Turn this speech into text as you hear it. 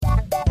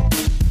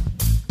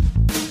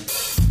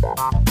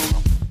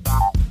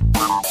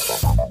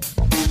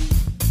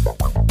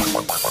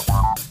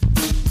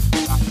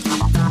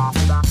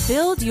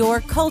Build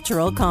your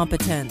cultural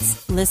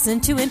competence.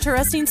 Listen to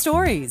interesting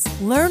stories.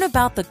 Learn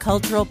about the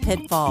cultural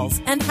pitfalls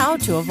and how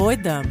to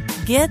avoid them.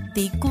 Get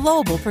the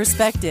global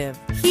perspective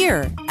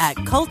here at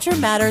Culture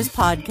Matters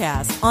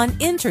Podcast on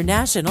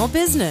international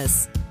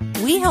business.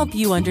 We help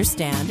you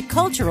understand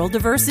cultural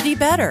diversity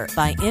better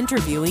by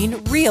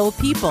interviewing real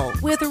people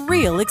with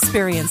real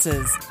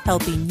experiences,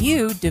 helping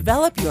you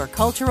develop your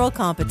cultural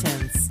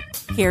competence.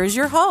 Here's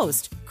your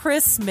host,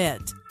 Chris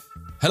Smith.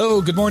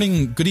 Hello, good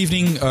morning, good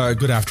evening,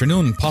 good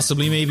afternoon,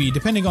 possibly, maybe,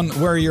 depending on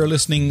where you're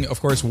listening.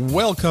 Of course,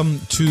 welcome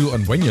to,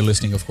 and when you're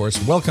listening, of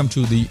course, welcome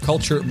to the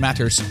Culture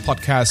Matters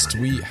Podcast.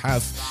 We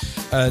have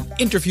an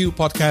interview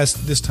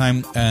podcast this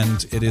time,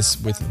 and it is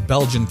with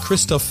Belgian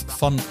Christophe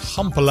van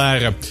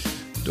Hampelare.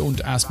 Don't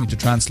ask me to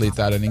translate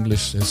that in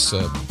English. I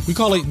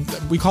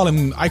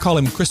call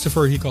him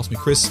Christopher. He calls me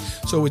Chris.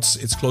 So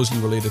it's closely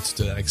related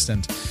to that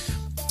extent.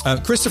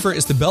 Christopher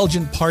is the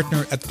Belgian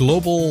partner at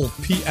Global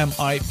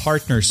PMI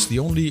Partners, the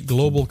only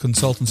global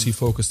consultancy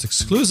focused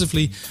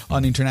exclusively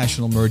on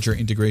international merger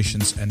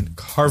integrations and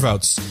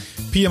carve-outs.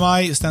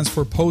 PMI stands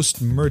for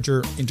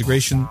Post-Merger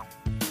Integration,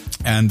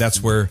 and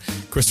that's where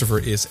Christopher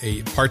is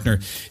a partner.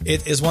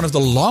 It is one of the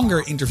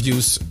longer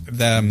interviews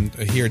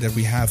here that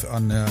we have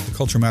on the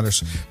Culture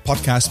Matters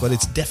podcast, but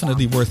it's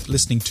definitely worth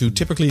listening to.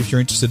 Typically, if you're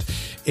interested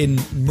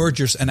in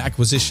mergers and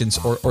acquisitions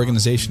or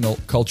organizational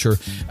culture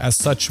as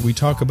such, we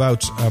talk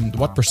about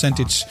what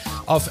percentage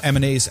of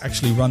M&As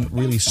actually run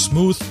really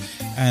smooth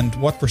and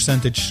what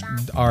percentage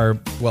are,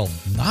 well,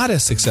 not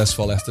as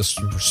successful as the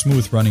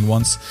smooth running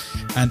ones.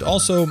 And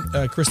also,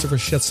 Christopher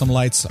sheds some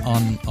lights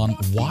on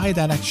why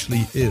that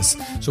actually is.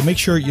 So make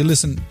sure you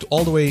listen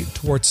all the way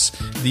towards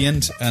the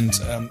end, and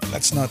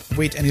let's not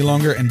wait any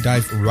longer and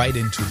dive right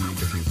into the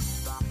interview.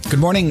 Good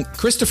morning,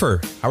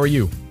 Christopher. How are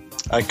you?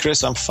 Hi,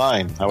 Chris. I'm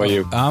fine. How are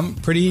you?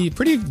 Pretty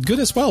good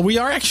as well. We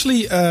are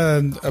actually,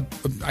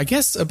 I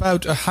guess,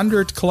 about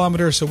 100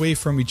 kilometers away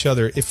from each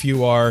other. If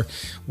you are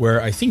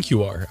where I think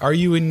you are. Are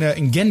you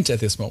in Ghent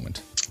at this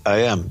moment?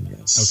 I am,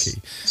 yes.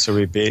 Okay. So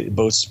we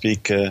both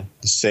speak the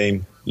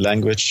same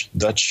language,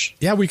 Dutch.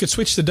 Yeah, we could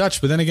switch to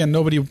Dutch, but then again,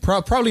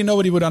 probably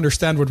nobody would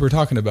understand what we're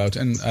talking about,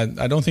 and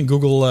I don't think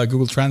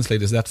Google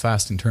Translate is that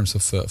fast in terms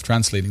of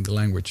translating the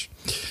language.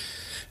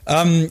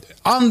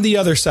 On the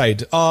other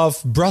side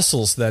of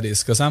Brussels, that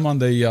is, because I'm on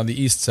the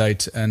east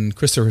side, and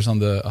Christopher's on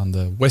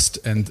the west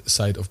end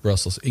side of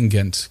Brussels in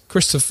Ghent.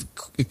 Christophe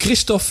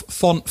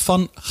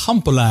van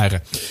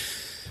Hampelare.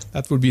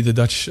 That would be the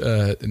Dutch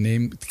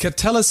name.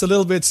 Tell us a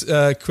little bit,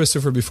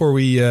 Christopher, before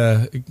we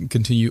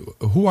continue.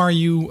 Who are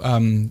you?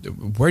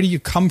 Where do you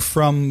come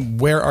from?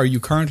 Where are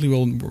you currently?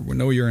 We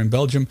know you're in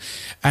Belgium.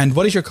 And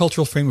what is your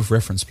cultural frame of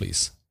reference,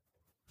 please?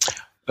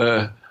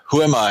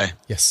 Who am I?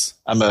 Yes.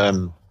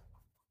 I'm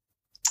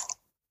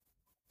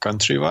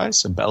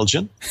country-wise a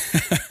Belgian.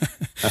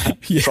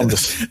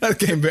 Yes, that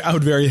came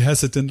out very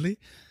hesitantly.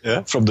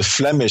 Yeah, from the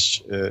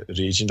Flemish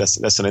region.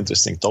 That's an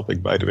interesting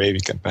topic, by the way. We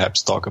can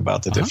perhaps talk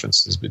about the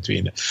differences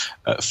between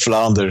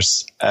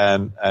Flanders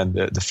and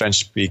the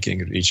French-speaking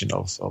region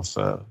of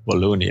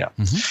Wallonia.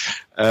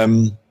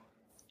 Mm-hmm.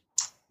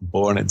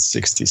 Born in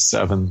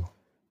 '67,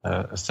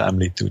 a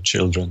family, 2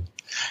 children.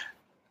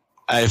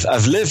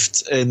 I've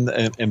lived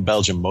in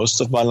Belgium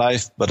most of my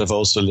life, but I've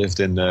also lived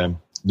in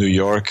New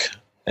York,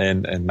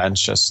 in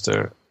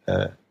Manchester,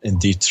 in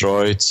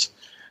Detroit,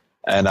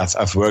 and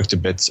I've worked a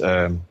bit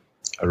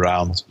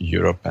around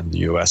Europe and the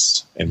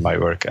US in my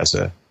work as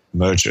a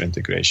merger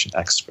integration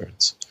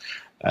expert.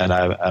 And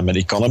I'm an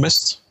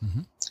economist,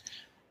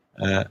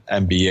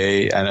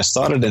 MBA, and I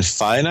started in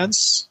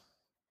finance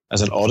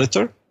as an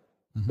auditor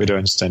with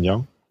Ernst &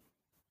 Young,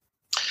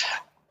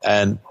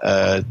 and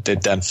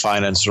did then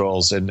finance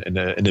roles in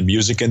the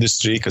music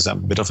industry because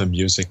I'm a bit of a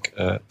music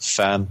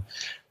fan.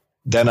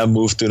 Then I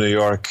moved to New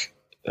York.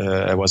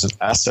 I was an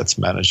asset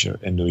manager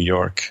in New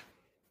York,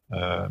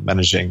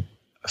 managing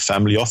a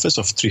family office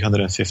of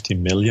 350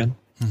 million.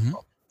 Mm-hmm.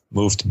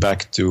 Moved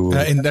back to...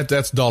 and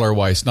that's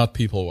dollar-wise, not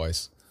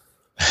people-wise.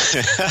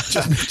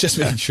 just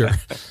making sure.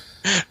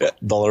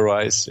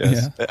 Dollar-wise,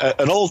 yes. Yeah.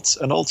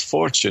 An old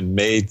fortune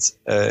made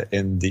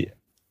in the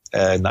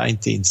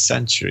 19th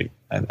century,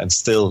 and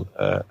still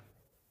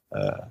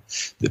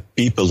the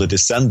people, the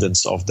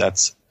descendants of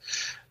that,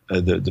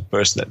 the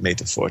person that made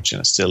the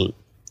fortune, still,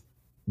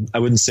 I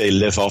wouldn't say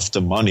live off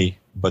the money,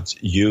 but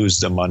use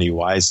the money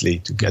wisely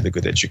to get a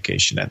good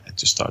education and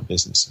to start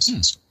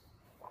businesses.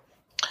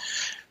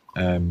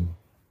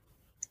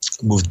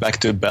 Moved back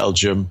to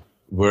Belgium,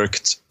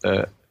 worked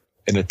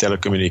in a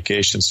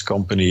telecommunications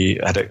company,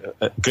 had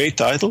a great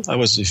title. I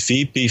was a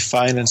VP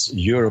Finance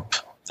Europe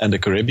and the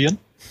Caribbean.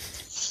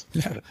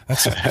 Yeah,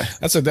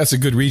 that's a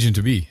good region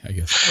to be, I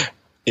guess.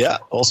 Yeah,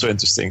 also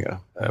interesting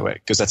way,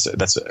 because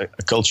that's a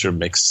culture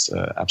mix,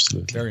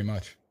 absolutely. Very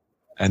much.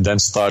 And then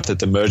started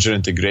the merger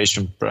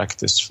integration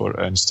practice for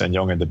Ernst &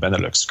 Young in the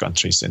Benelux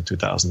countries in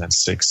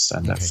 2006.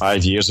 And then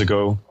 5 years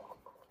ago,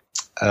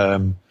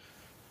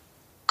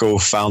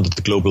 co-founded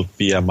the Global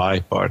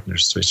PMI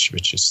Partners,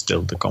 which is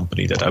still the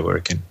company that I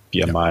work in,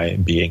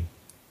 PMI being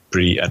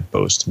pre- and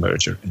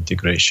post-merger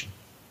integration.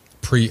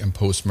 pre- and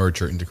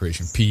post-merger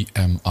integration,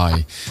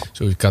 PMI.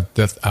 So we've got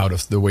that out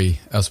of the way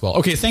as well.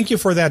 Okay, thank you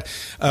for that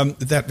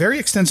that very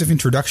extensive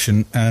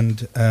introduction.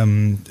 And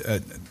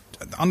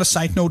on a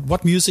side note,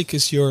 what music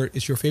is your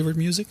favorite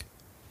music?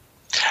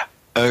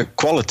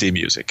 Quality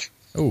music.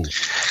 Oh,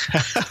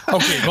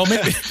 okay. Well,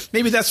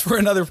 maybe that's for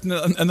another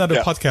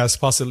podcast,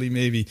 possibly.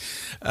 Maybe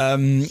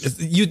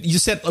you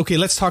said, okay,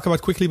 let's talk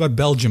quickly about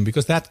Belgium,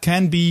 because that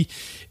can be,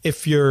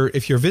 if you're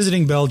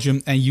visiting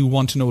Belgium and you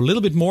want to know a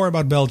little bit more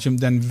about Belgium,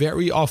 then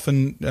very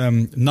often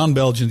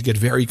non-Belgians get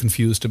very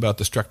confused about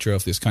the structure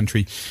of this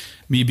country.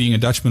 Me being a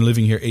Dutchman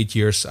living here 8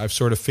 years, I've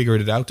sort of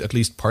figured it out, at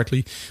least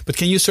partly. But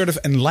can you sort of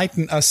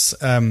enlighten us,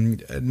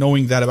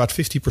 knowing that about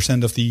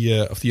 50% of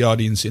the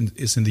audience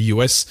is in the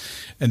US,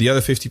 and the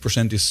other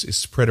 50% is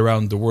spread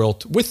around the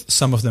world, with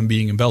some of them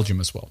being in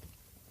Belgium as well?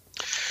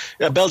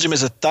 Yeah, Belgium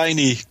is a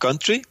tiny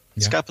country.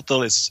 Its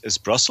capital is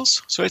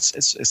Brussels, so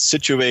it's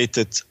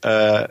situated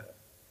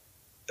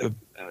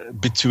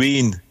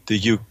between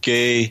the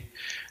UK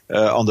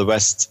on the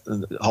west,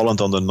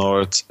 Holland on the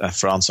north, and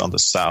France on the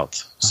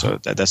south. So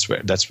that's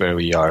where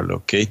we are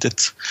located.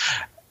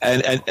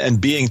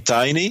 And being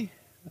tiny,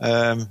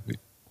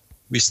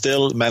 we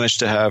still manage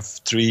to have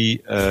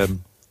 3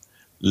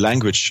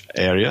 language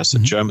areas: a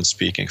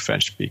German-speaking,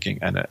 French-speaking,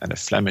 and a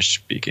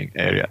Flemish-speaking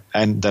area,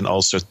 and then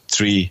also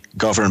 3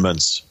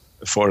 governments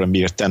for a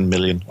mere 10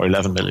 million or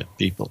 11 million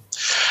people.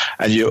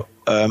 And you,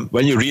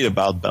 when you read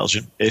about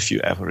Belgium, if you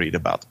ever read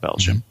about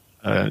Belgium,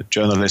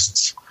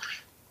 journalists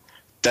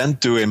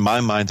tend to, in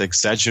my mind,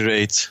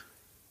 exaggerate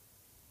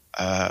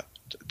the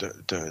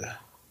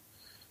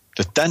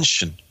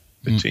tension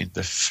between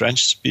the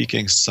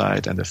French-speaking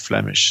side and the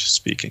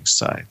Flemish-speaking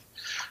side.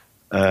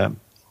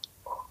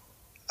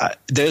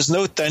 There's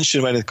no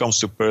tension when it comes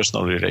to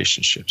personal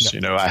relationships. Yeah.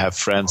 You know, I have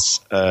friends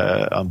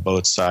on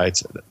both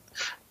sides.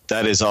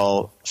 That is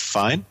all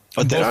fine.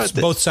 But there are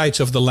both sides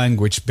of the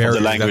language barrier.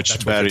 The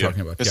language barrier.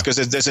 Because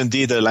there's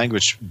indeed a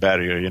language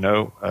barrier, you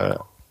know,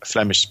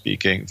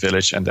 Flemish-speaking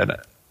village, and then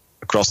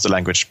across the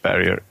language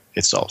barrier,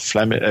 it's all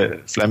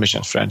Flemish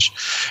and French.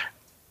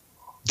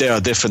 There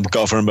are different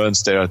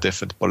governments, there are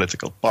different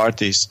political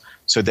parties.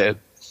 So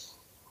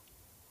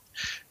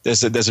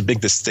there's a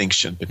big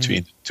distinction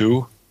between the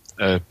two,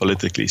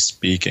 politically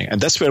speaking.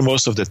 And that's where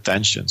most of the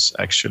tensions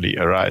actually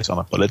arise, on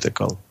a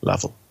political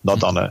level,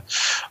 not on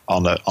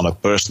a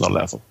personal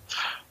level.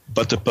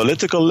 But the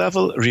political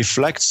level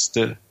reflects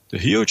the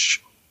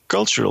huge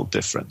cultural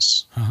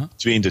difference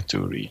between the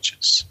two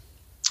regions.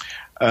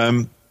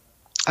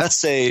 Let's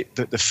say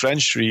that the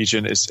French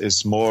region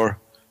is more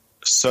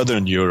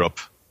Southern Europe,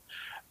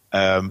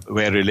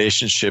 where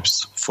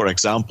relationships, for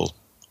example,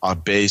 are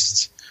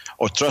based,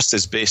 or trust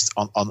is based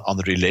on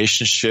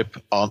relationship,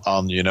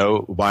 on you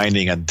know,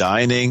 wining and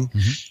dining,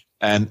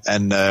 and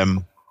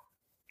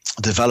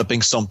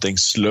developing something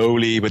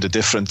slowly with a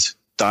different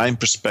time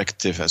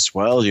perspective as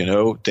well. You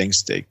know,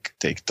 things take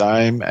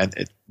time, and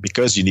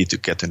because you need to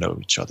get to know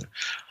each other.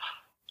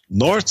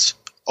 North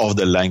of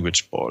the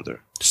language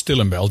border, still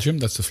in Belgium,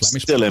 that's the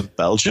Flemish. Still in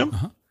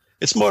Belgium,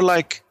 it's more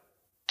like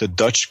the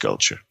Dutch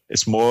culture.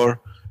 It's more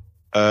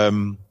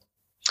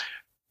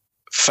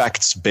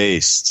facts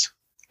based,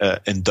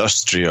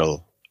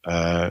 industrial.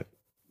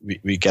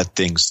 We get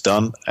things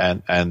done,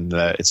 and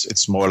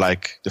it's more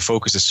like the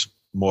focus is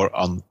more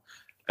on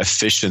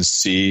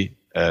efficiency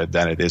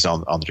than it is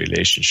on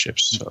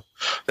relationships. So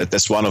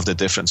that's one of the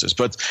differences.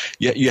 But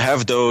you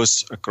have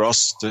those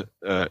across the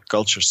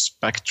culture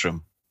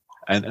spectrum.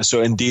 And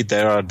so indeed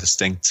there are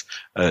distinct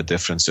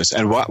differences.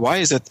 And why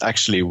is it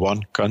actually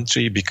one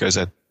country? Because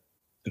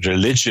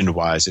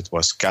religion-wise it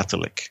was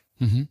Catholic,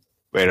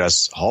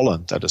 whereas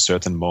Holland at a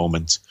certain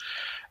moment,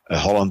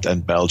 Holland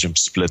and Belgium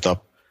split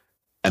up,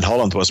 and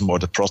Holland was more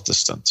the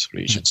Protestant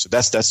region. So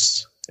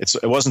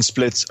it wasn't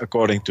split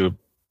according to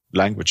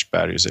language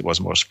barriers. It was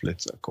more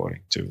split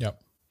according to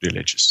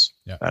religious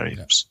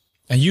barriers.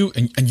 And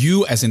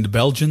you, as in the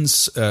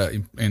Belgians,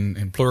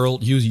 in plural,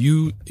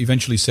 you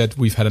eventually said,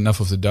 we've had enough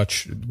of the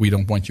Dutch. We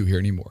don't want you here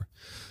anymore.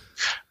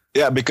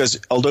 Yeah, because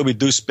although we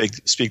do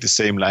speak the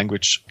same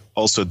language,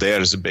 also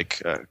there is a big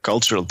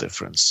cultural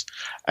difference,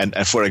 and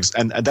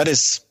that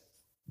is,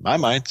 in my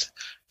mind,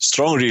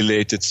 strongly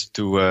related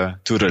to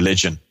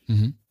religion.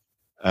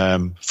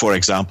 For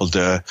example,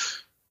 the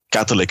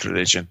Catholic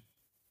religion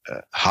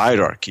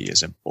hierarchy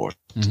is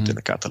important in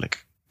the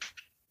Catholic.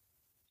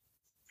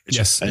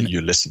 Yes, and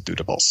you listen to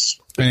the boss,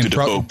 and to the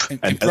Pope.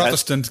 And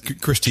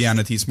Protestant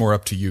Christianity is more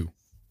up to you.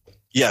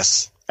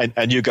 Yes,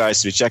 and you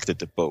guys rejected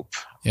the Pope.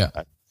 Yeah,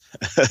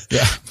 but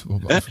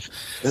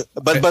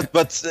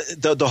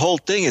the whole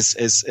thing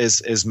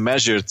is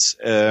measured.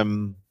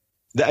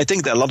 I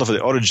think that a lot of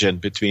the origin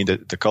between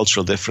the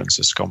cultural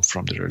differences come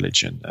from the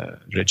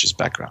religious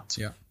background.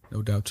 Yeah.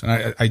 No doubt.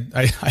 And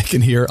I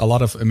can hear a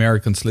lot of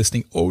Americans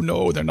listening. Oh,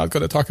 no, they're not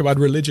going to talk about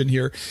religion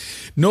here.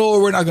 No,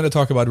 we're not going to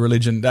talk about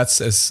religion.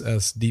 That's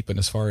as deep and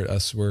as far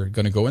as we're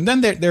going to go. And then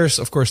there's,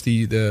 of course,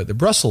 the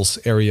Brussels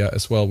area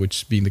as well,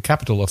 which being the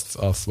capital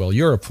of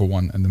Europe for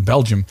one, and then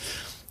Belgium.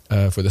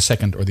 for the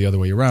second or the other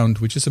way around,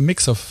 which is a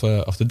mix of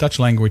the Dutch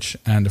language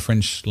and the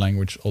French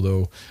language,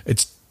 although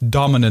it's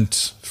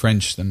dominant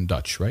French than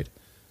Dutch, right?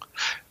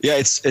 Yeah,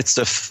 it's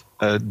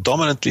a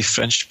dominantly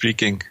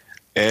French-speaking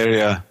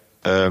area.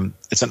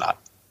 It's a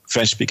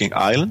French-speaking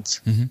island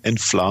in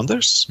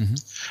Flanders,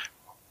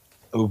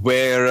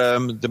 where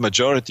the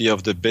majority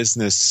of the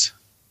business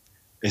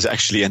is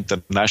actually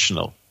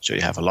international. So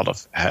you have a lot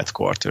of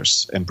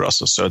headquarters in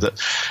Brussels. So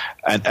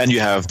and you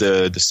have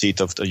the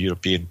seat of the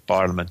European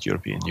Parliament,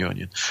 European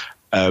Union.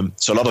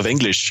 So a lot of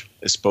English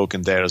is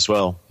spoken there as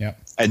well. Yeah.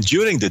 And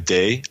during the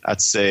day,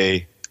 I'd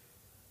say,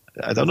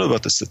 I don't know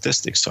what the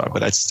statistics are,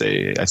 but I'd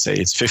say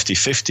it's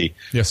 50-50.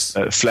 Yes.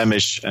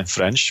 Flemish and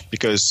French,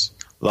 because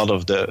a lot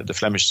of the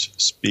Flemish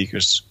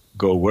speakers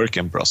go work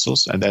in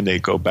Brussels and then they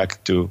go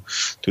back to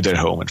their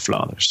home in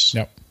Flanders.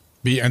 Yeah.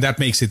 And that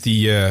makes it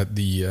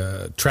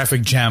the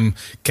traffic jam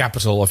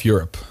capital of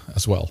Europe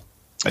as well.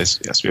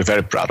 Yes, we're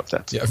very proud of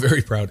that. Yeah,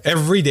 very proud.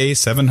 Every day,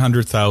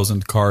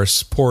 700,000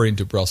 cars pour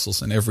into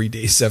Brussels, and every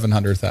day,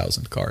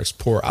 700,000 cars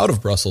pour out of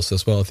Brussels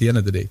as well at the end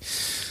of the day.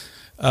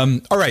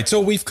 All right, so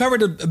we've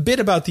covered a bit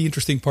about the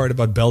interesting part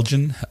about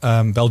Belgium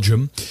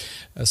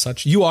as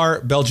such. You are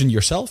Belgian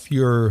yourself.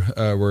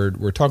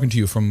 We're talking to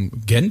you from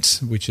Ghent,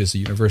 which is a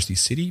university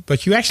city,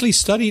 but you actually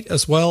studied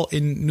as well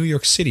in New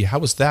York City. How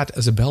was that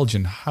as a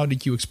Belgian? How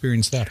did you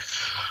experience that?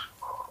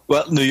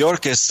 Well, New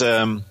York is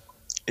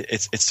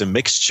it's a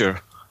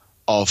mixture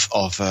of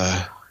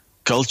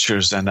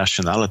cultures and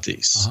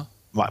nationalities.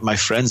 My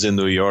friends in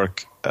New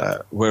York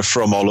were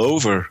from all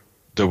over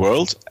the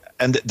world.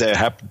 And there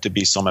happened to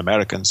be some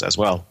Americans as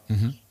well.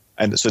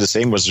 And so the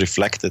same was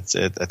reflected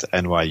at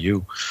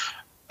NYU.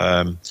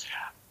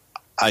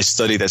 I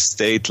studied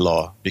estate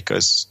law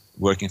because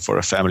working for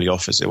a family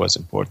office, it was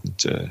important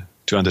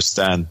to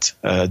understand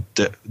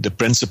the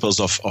principles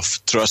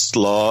of trust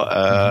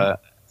law.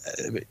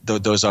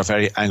 Those are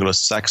very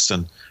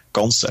Anglo-Saxon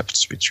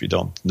concepts, which we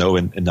don't know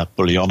in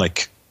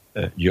Napoleonic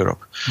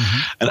Europe.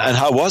 And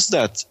how was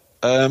that?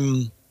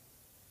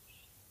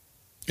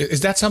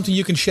 Is that something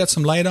you can shed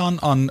some light on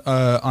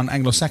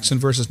Anglo-Saxon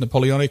versus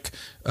Napoleonic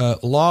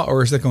law,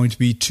 or is that going to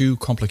be too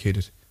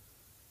complicated?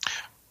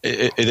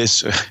 It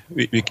is.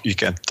 We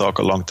can talk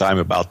a long time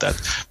about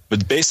that,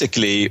 but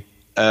basically,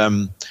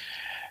 the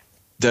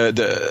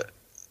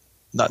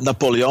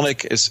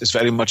Napoleonic is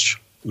very much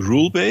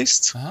rule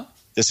based.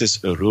 This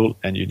is a rule,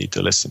 and you need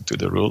to listen to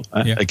the rule.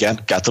 Again,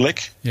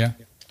 Catholic. Yeah,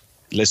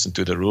 listen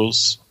to the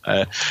rules.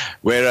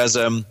 Whereas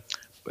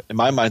in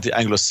my mind, the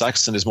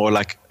Anglo-Saxon is more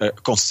like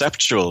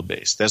conceptual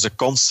based. There's a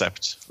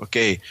concept.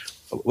 Okay,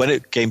 when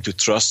it came to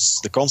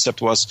trusts, the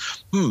concept was,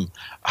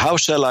 how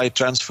shall I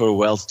transfer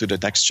wealth to the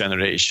next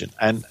generation?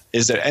 And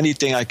is there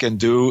anything I can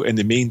do in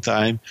the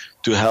meantime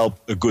to help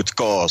a good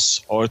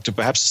cause? Or to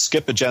perhaps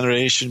skip a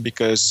generation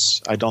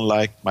because I don't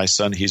like my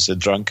son, he's a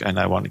drunk, and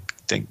I want to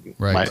think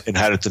my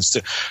inheritance.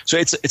 So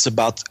it's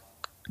about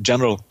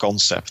general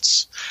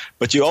concepts.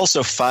 But you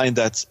also find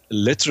that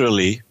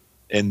literally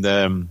in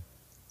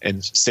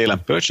sale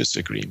and purchase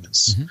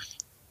agreements,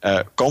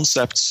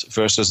 concepts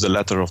versus the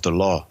letter of the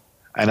law.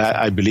 And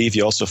I believe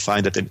you also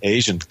find that in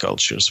Asian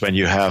cultures, when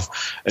you have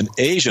an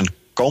Asian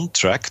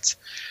contract,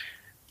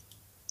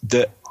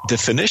 the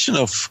definition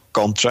of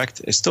contract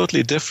is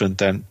totally different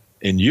than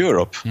in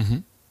Europe.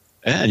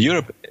 In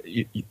Europe,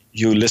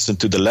 you listen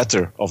to the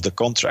letter of the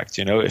contract.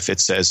 You know, if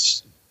it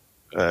says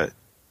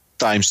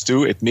times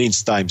 2, it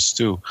means times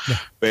 2. Yeah.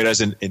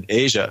 Whereas in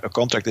Asia, a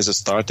contract is a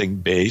starting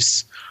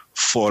base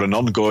for an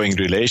ongoing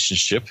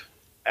relationship,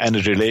 and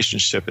a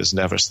relationship is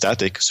never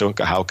static. So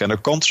how can a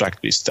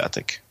contract be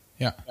static?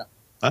 Yeah.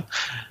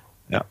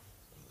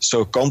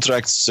 So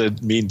contracts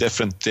mean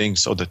different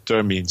things, or the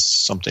term means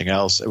something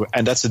else,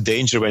 and that's a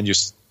danger when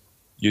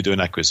you do an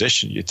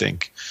acquisition. You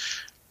think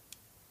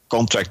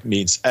contract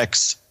means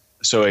X,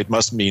 so it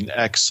must mean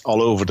X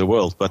all over the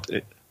world. But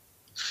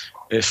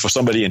if for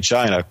somebody in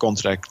China,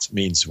 contract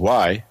means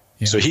Y,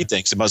 so he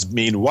thinks it must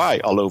mean Y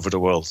all over the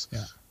world.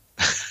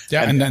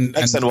 Yeah, and then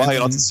X and Y are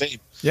not the same.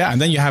 Yeah, and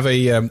then you have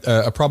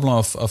a problem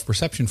of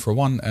perception for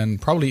one,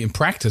 and probably in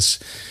practice,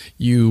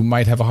 you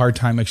might have a hard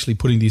time actually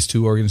putting these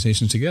two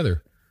organizations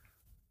together.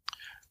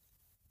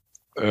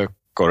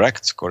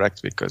 Correct,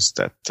 because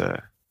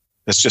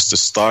that's just the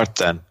start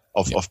then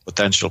of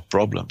potential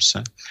problems.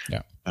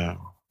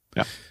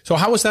 So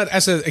how was that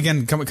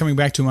coming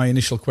back to my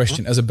initial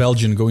question, as a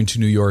Belgian going to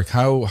New York,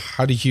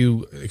 how did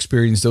you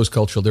experience those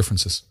cultural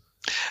differences?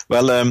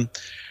 Well,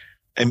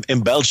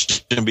 in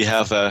Belgium, we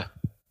have a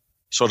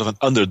sort of an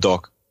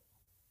underdog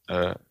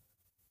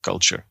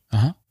culture.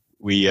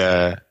 We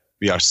are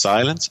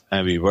silent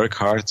and we work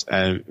hard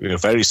and we are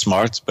very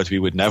smart, but we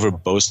would never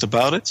boast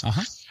about it.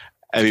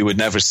 And we would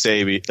never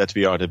say that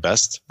we are the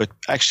best. But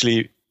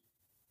actually,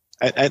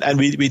 and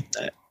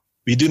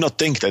we do not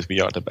think that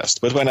we are the best.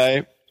 But when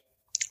I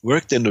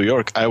worked in New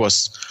York, I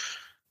was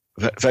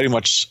very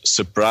much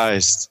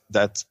surprised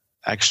that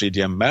actually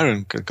the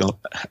American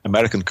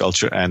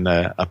culture, and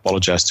I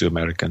apologize to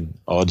American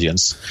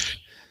audience,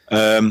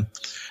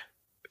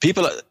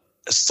 people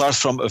start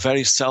from a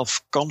very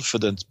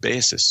self-confident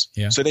basis.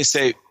 Yeah. So they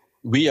say,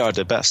 we are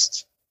the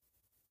best.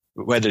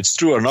 Whether it's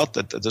true or not,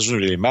 that doesn't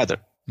really matter.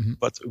 Mm-hmm.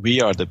 But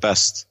we are the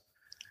best.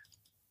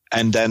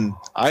 And then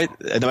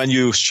when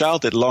you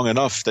shout it long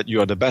enough that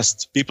you are the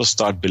best, people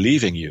start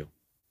believing you.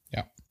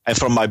 Yeah. And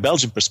from my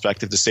Belgian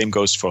perspective, the same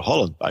goes for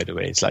Holland, by the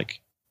way. It's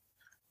like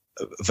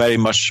very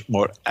much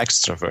more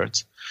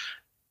extrovert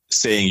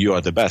saying you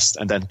are the best.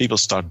 And then people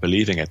start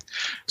believing it.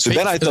 So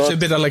then I thought, it's a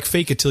bit like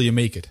fake it till you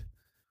make it.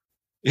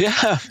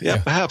 Yeah,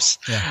 perhaps.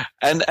 Yeah.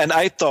 And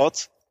I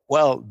thought,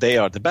 well, they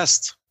are the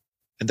best.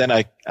 And then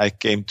I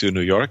came to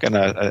New York and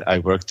I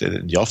worked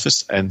in the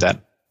office, and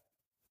then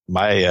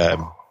my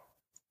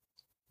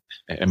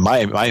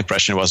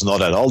impression was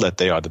not at all that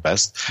they are the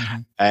best.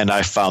 Mm-hmm. And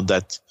I found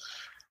that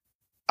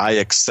I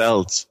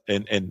excelled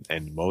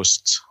in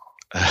most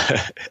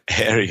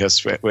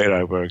areas where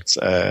I worked.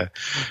 Even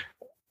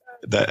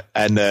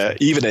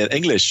in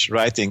English,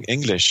 writing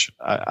English,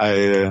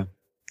 I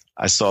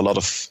saw a lot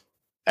of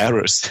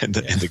errors in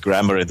the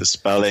grammar, in the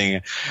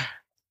spelling.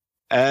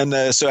 And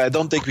so I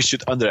don't think we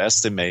should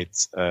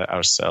underestimate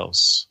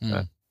ourselves.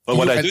 But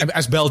what I do,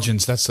 as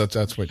Belgians, that's what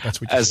you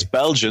as say.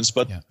 Belgians,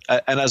 but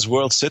and as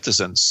world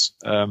citizens.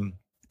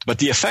 But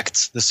the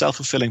effect, the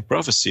self-fulfilling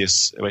prophecy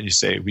is when you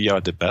say we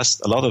are the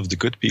best, a lot of the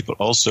good people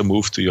also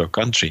move to your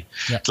country.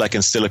 Yeah. Like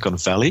in Silicon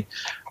Valley,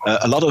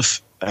 a lot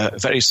of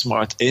very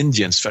smart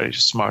Indians, very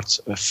smart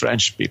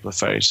French people,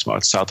 very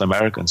smart South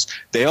Americans,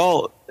 they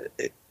all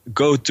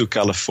go to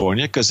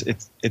California because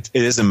it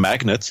is a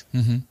magnet.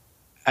 Mm-hmm.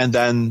 And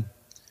then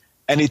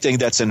anything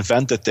that's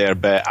invented there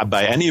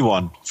by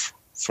anyone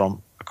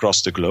from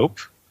across the globe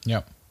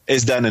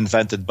is then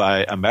invented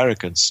by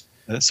Americans,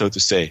 so to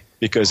say,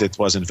 because it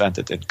was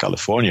invented in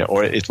California,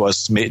 or it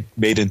was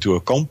made into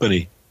a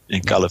company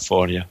in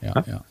California.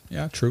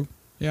 Yeah, true.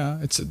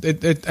 Yeah,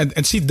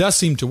 and see, it does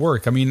seem to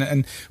work. I mean,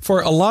 and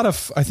for a lot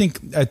of, I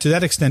think to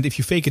that extent, if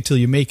you fake it till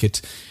you make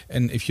it,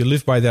 and if you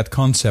live by that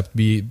concept,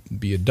 be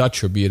it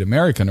Dutch or be it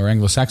American or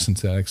Anglo-Saxon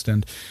to that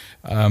extent,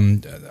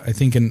 I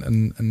think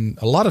in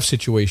a lot of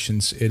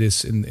situations, it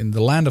is in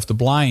the land of the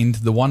blind,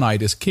 the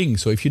one-eyed is king.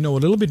 So if you know a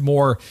little bit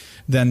more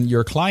than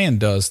your client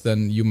does,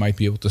 then you might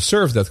be able to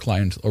serve that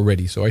client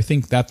already. So I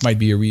think that might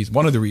be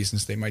one of the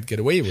reasons they might get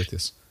away with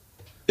this.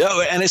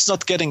 Yeah, and it's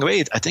not getting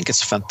away. I think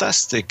it's a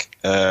fantastic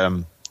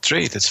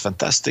trait. It's a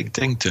fantastic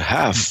thing to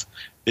have,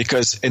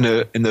 because in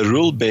a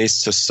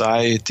rule-based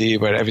society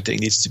where everything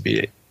needs to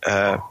be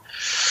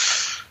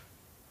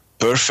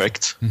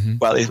perfect, mm-hmm.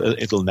 well,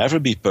 it'll never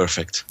be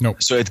perfect. No.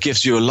 So it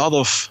gives you a lot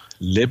of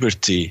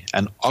liberty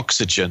and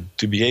oxygen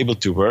to be able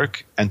to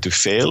work and to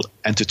fail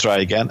and to try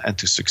again and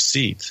to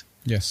succeed.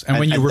 Yes, and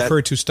when you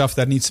refer to stuff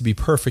that needs to be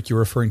perfect, you're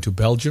referring to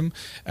Belgium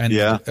and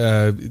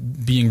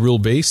being rule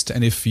based.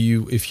 And if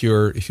you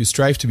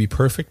strive to be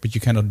perfect, but you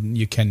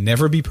can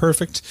never be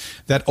perfect,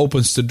 that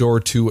opens the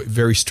door to a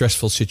very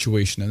stressful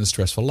situation and a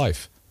stressful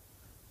life.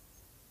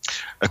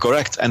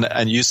 Correct,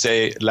 and you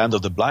say land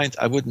of the blind.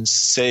 I wouldn't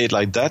say it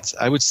like that.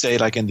 I would say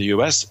like in the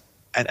US,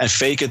 and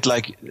fake it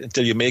like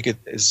until you make it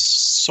is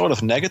sort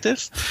of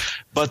negative,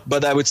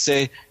 but I would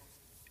say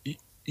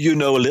you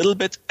know a little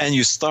bit and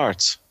you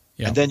start.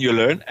 Yeah. And then you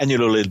learn, and you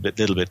know a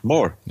little bit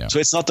more. Yeah. So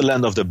it's not the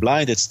land of the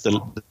blind; it's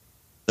the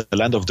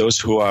land of those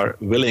who are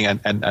willing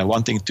and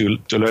wanting to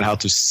learn how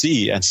to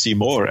see and see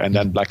more, and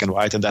then black and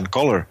white, and then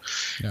color.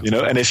 Yeah. You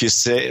know, and if you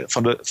say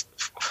from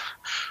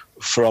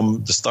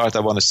the start,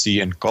 I want to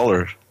see in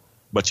color,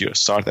 but you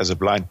start as a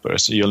blind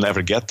person, you'll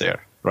never get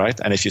there, right?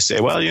 And if you say,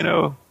 well, you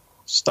know,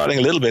 starting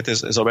a little bit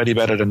is already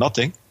better than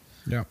nothing.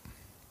 Yeah,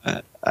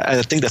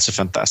 I think that's a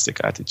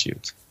fantastic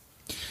attitude.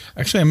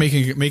 Actually, I'm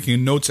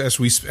making notes as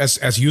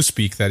you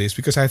speak. That is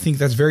because I think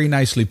that's very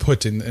nicely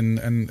put,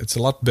 and it's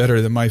a lot better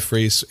than my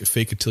phrase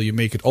 "fake it till you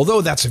make it." Although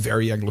that's a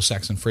very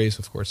Anglo-Saxon phrase,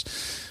 of course.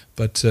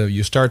 But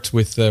you start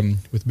with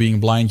being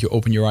blind. You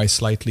open your eyes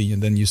slightly,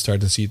 and then you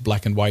start to see it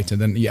black and white,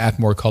 and then you add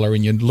more color,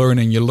 and you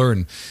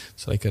learn.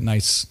 It's like a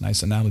nice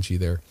analogy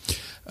there.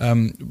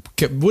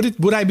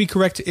 Would I be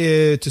correct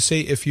to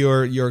say if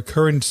your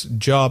current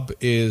job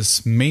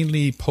is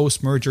mainly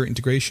post-merger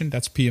integration?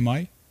 That's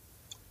PMI.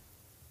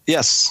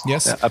 Yes. Yeah,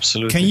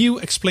 absolutely. Can you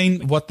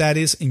explain what that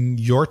is in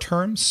your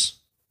terms?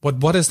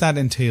 What does that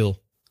entail?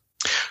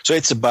 So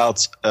it's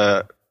about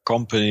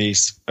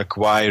companies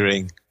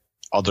acquiring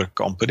other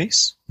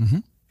companies, mm-hmm.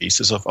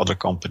 pieces of other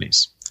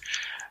companies.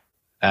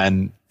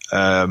 And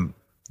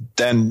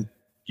then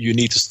you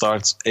need to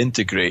start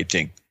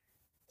integrating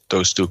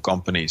those two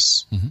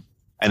companies. Mm-hmm.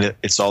 And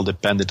it's all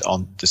dependent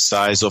on the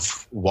size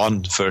of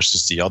one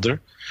versus the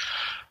other,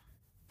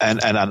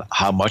 and on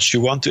how much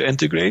you want to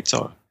integrate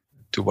or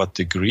to what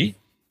degree.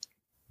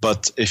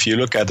 But if you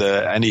look at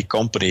any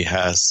company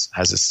has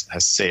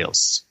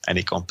sales,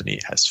 any company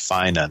has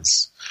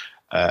finance,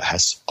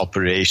 has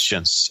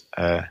operations,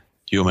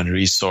 human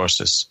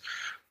resources,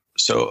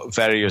 so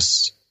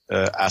various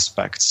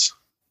aspects.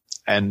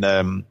 And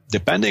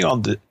depending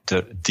on the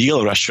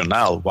deal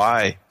rationale,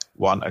 why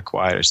one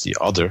acquires the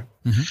other,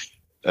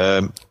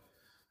 mm-hmm.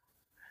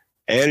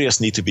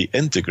 Areas need to be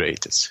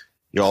integrated.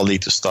 You all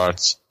need to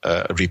start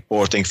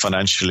reporting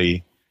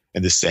financially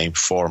in the same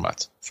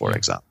format, for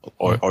example.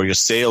 Or your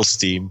sales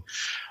team,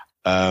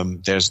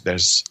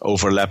 there's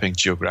overlapping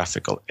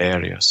geographical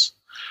areas.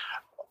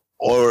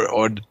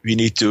 Or we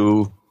need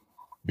to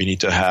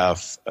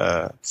have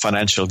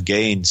financial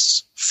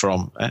gains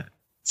from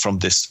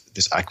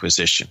this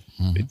acquisition.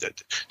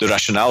 The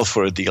rationale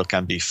for a deal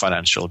can be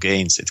financial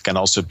gains. It can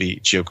also be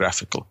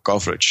geographical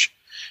coverage.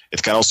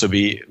 It can also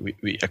be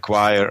we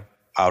acquire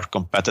our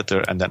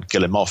competitor and then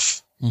kill him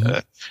off.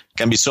 It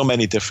can be so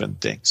many different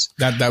things.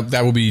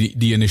 That would be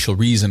the initial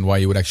reason why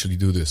you would actually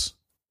do this.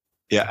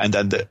 Yeah, and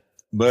then the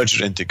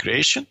merger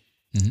integration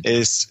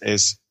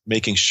is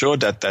making sure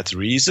that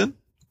reason,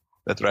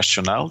 that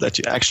rationale, that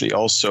you actually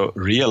also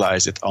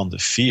realize it on the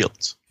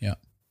field. Yeah.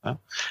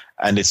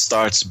 And it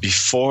starts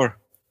before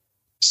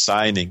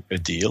signing a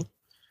deal.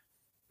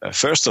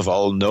 First of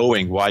all,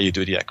 knowing why you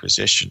do the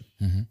acquisition,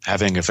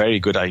 having a very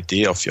good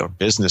idea of your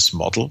business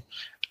model,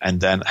 and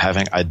then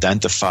having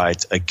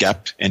identified a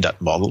gap in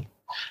that model,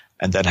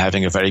 and then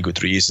having a very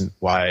good reason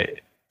why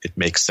it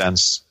makes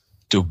sense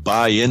to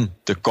buy in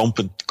the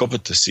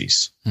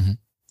competencies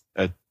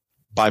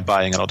by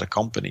buying another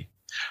company.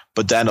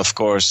 But then, of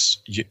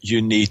course,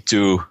 you need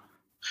to,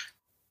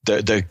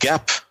 the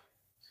gap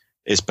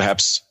is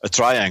perhaps a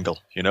triangle,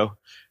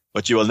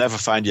 but you will never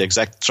find the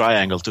exact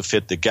triangle to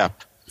fit the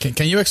gap.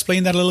 Can you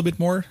explain that a little bit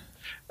more?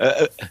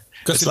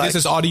 Because this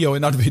is audio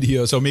and not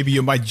video, so maybe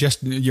you might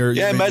just...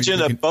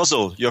 imagine a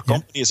puzzle. Your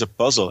company is a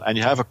puzzle, and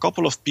you have a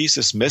couple of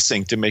pieces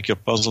missing to make your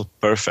puzzle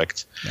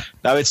perfect. Yeah.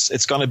 Now,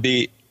 it's going to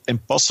be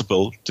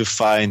impossible to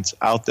find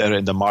out there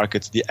in the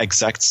market the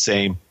exact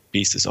same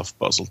pieces of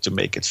puzzle to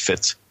make it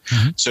fit.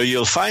 So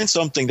you'll find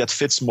something that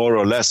fits more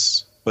or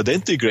less, but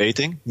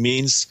integrating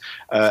means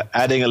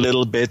adding a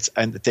little bit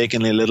and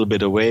taking a little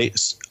bit away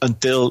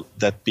until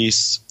that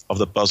piece of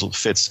the puzzle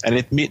fits. And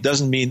it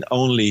doesn't mean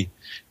only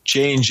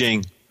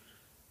changing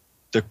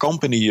the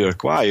company you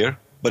acquire,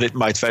 but it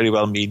might very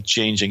well mean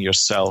changing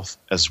yourself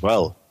as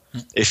well.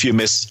 If you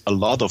miss a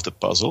lot of the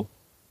puzzle,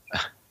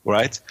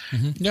 right?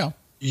 Yeah.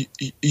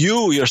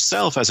 You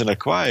yourself as an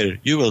acquirer,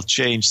 you will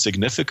change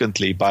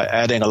significantly by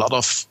adding a lot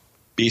of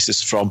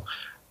pieces from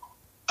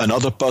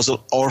another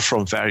puzzle or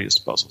from various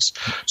puzzles.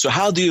 So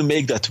how do you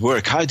make that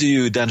work? How do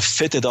you then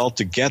fit it all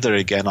together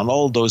again on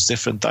all those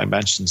different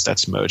dimensions?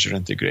 That's merger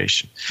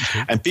integration.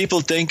 And people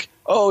think,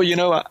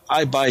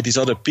 I buy these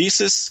other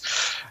pieces,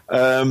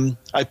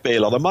 I pay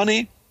a lot of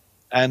money,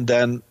 and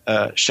then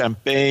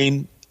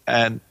champagne,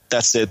 and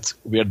that's it,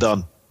 we're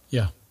done.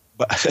 Yeah.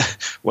 But,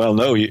 well,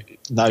 no,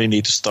 now you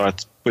need to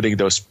start putting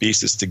those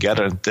pieces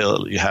together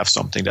until you have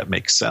something that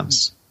makes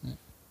sense.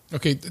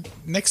 Okay,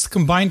 next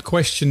combined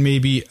question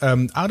maybe,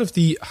 out of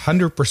the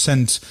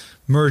 100%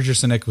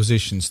 mergers and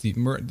acquisitions, the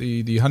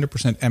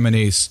 100%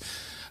 M&As,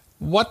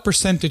 what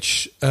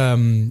percentage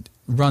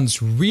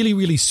runs really,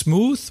 really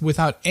smooth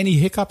without any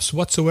hiccups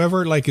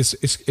whatsoever, like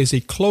is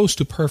a close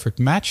to perfect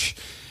match?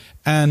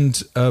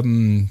 And,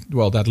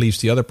 that leaves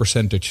the other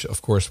percentage,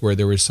 of course, where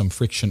there is some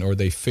friction or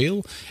they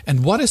fail.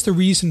 And what is the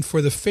reason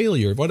for the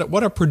failure?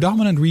 What are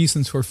predominant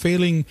reasons for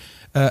failing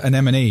an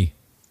M&A?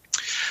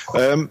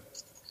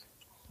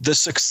 The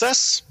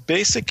success,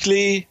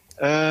 basically,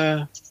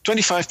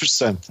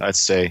 25%, I'd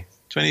say.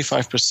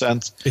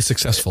 25% is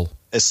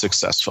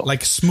successful.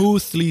 Like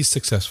smoothly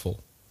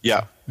successful.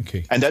 Yeah.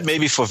 Okay. And that may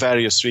be for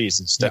various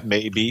reasons. That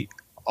may be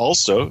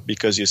also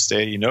because you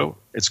say,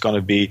 it's going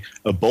to be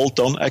a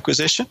bolt-on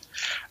acquisition.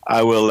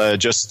 I will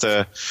just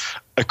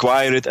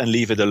acquire it and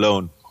leave it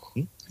alone.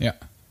 Yeah.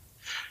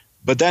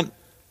 But then,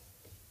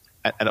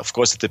 and of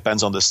course it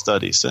depends on the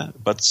studies,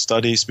 but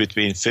studies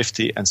between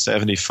 50 and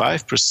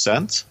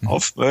 75%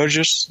 of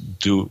mergers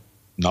do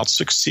not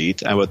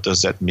succeed. And what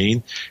does that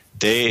mean?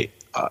 The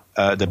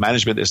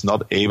management is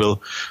not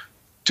able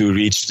to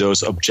reach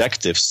those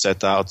objectives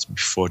set out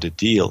before the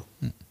deal.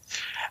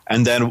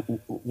 And then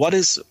what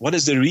is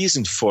the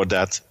reason for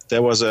that?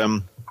 There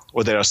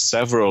are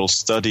several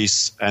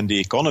studies, and The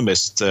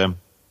Economist,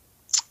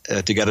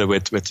 together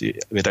with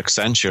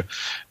Accenture,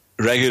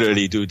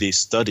 regularly do these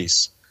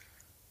studies.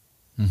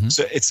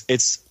 So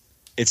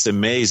it's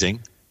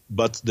amazing,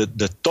 but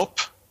the top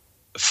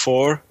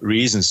 4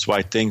 reasons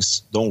why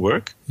things don't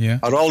work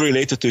are all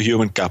related to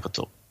human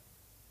capital,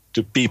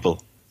 to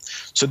people.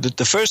 So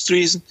the first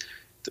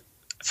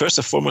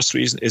and foremost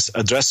reason is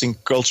addressing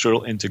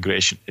cultural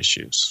integration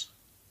issues.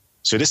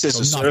 So this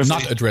is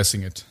not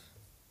addressing it.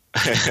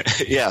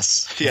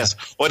 Yes.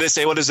 Or they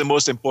say, what is the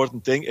most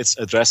important thing? It's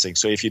addressing.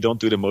 So if you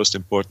don't do the most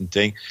important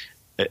thing,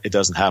 it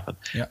doesn't happen.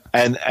 Yeah.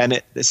 And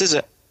this is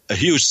a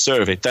huge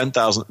survey,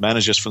 10,000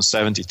 managers from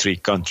 73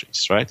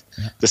 countries, right?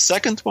 Yeah. The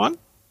second one,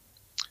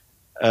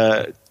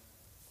 I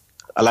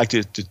like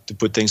to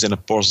put things in a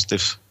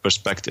positive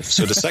perspective.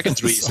 So the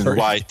second reason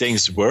why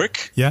things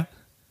work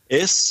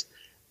is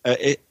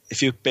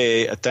if you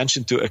pay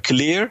attention to a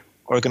clear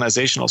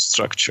organizational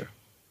structure,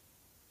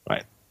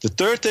 right? The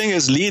third thing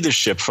is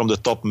leadership from the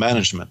top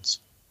management,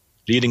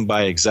 leading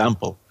by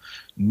example,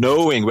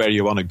 knowing where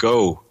you want to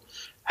go,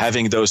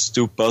 having those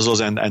two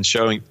puzzles and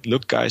showing,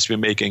 look, guys, we're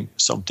making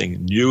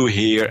something new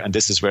here, and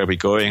this is where we're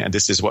going, and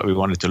this is what we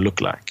want it to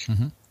look like.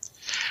 Mm-hmm.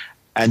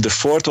 And the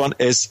fourth one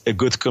is a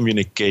good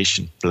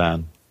communication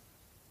plan.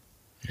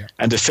 Yeah.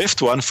 And the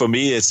fifth one for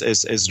me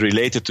is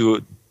related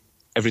to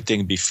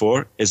everything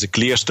before, is a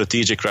clear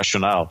strategic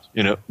rationale.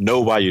 Know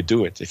why you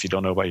do it if you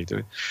don't know why you do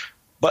it.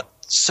 But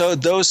so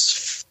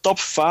those top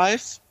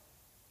five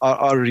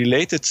are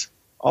related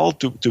all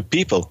to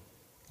people.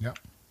 Yeah.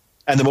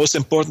 And the most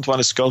important one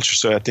is culture.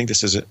 So I think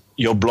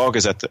your blog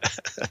is at a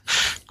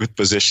good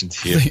position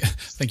here.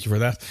 Thank you for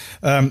that.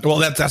 Well,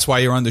 that's why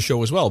you're on the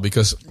show as well,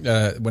 because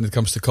when it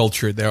comes to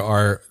culture, there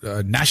are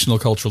national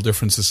cultural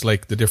differences,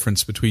 like the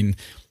difference between,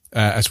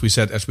 as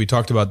we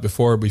talked about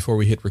before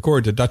we hit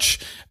record, the Dutch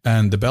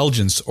and the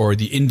Belgians, or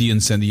the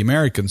Indians and the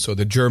Americans, or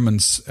the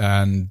Germans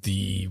and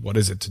the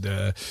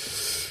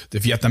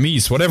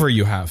Vietnamese, whatever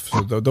you have.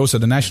 So those are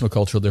the national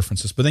cultural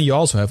differences. But then you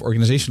also have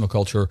organizational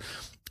culture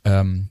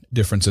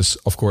differences,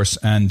 of course,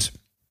 and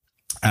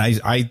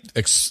I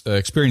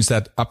experienced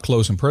that up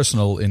close and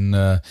personal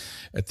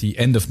at the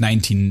end of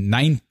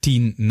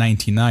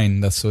 1999.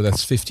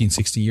 That's 15,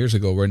 16 years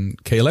ago, when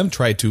KLM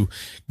tried to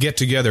get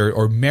together,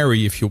 or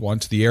marry, if you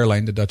want, the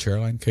Dutch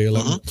airline,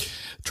 KLM,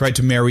 tried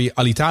to marry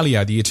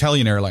Alitalia, the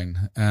Italian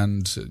airline.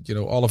 And,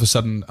 all of a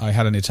sudden I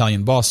had an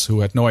Italian boss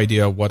who had no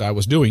idea what I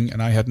was doing,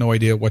 and I had no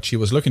idea what she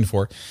was looking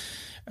for.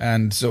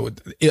 And so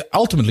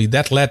ultimately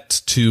that led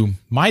to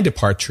my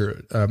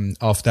departure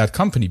of that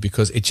company,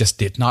 because it just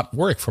did not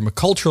work from a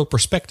cultural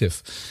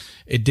perspective.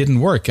 It didn't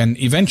work.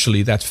 And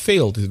eventually that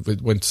failed.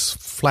 It went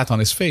flat on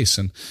its face.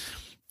 And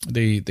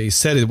they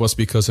said it was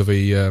because of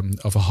a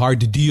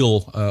hard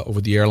deal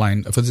over the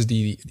airline.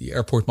 The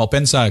airport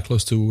Malpensa,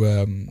 close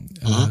to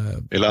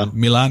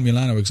Milan,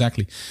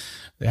 exactly.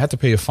 They had to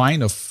pay a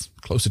fine of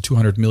close to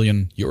 200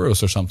 million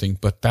euros or something,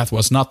 but that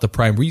was not the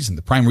prime reason.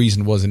 The prime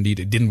reason was indeed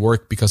it didn't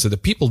work because the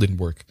people didn't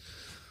work.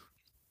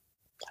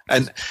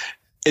 And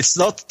it's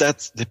not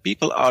that the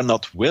people are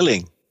not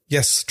willing,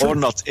 yes, or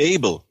not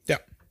able. Yeah.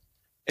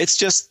 It's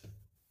just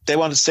they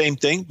want the same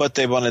thing, but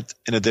they want it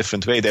in a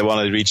different way. They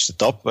want to reach the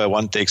top, where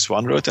one takes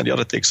one road and the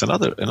other takes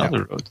another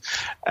road.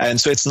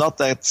 And so it's not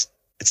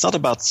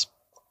about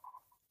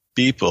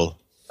people.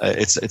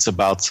 It's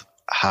about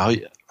how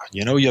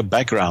your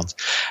background.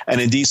 And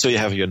indeed, so you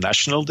have your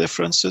national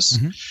differences,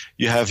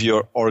 you have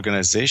your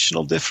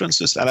organizational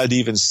differences, and I'd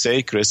even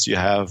say, Chris, you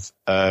have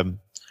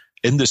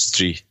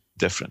industry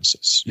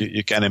differences.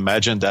 You can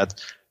imagine that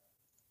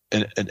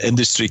an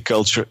industry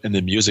culture in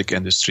the music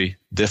industry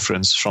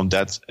difference from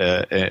that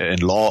in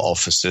law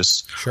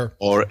offices, sure,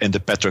 or in the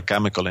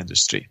petrochemical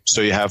industry.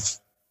 So you have,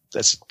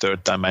 that's the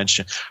third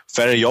dimension.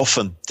 Very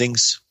often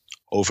things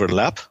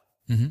overlap,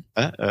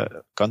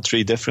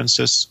 country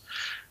differences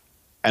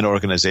and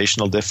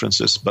organizational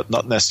differences, but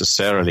not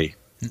necessarily.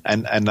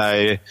 And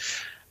I'm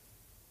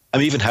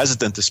even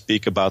hesitant to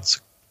speak about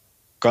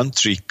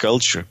country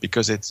culture,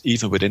 because it's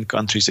even within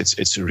countries,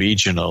 it's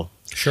regional.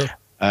 Sure.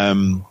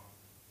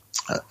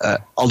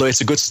 Although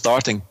it's a good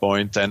starting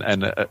point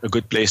and a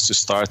good place to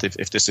start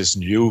if this is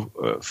new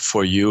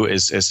for you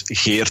is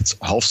Geert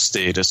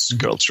Hofstede's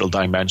cultural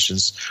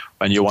dimensions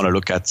when you want to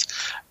look at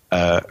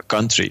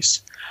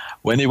countries.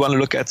 When you want to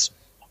look at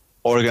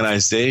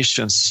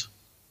organizations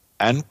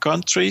and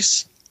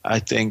countries, I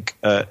think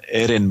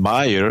Erin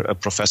Meyer, a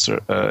professor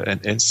in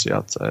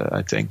INSEAD,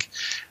 I think,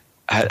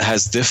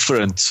 has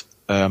different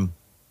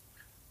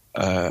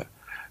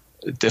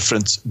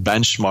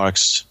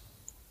benchmarks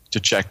to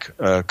check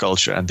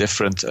culture and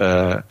different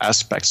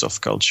aspects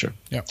of culture.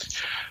 Yeah.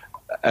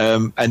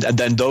 And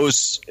then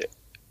those,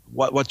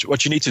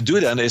 what you need to do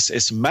then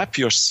is map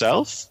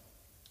yourself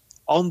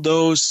on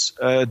those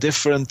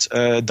different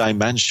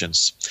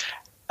dimensions.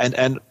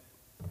 And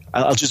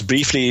I'll just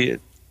briefly,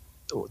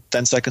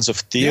 10 seconds of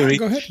theory. Yeah,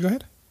 go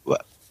ahead.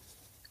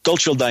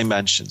 Cultural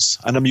dimensions.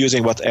 And I'm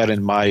using what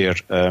Erin Meyer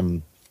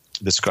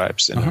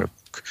describes in her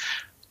book.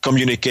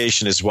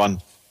 Communication is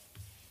one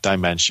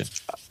dimension.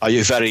 Are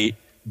you very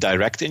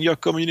direct in your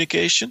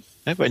communication?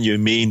 When you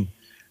mean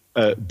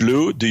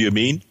blue, do you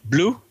mean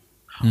blue?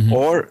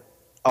 Or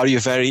are you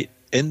very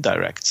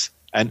indirect?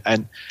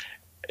 And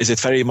is it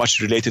very much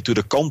related to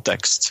the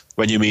context?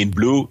 When you mean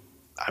blue,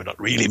 I'm not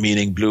really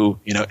meaning blue.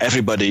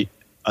 Everybody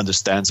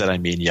understands that I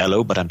mean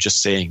yellow, but I'm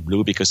just saying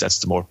blue because that's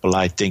the more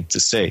polite thing to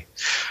say.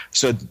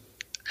 So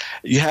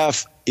you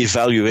have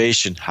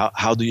evaluation.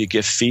 How do you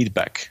give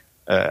feedback,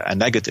 a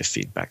negative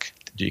feedback?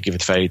 Do you give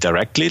it very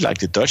directly, like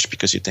the Dutch,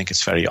 because you think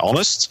it's very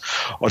honest?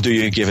 Or do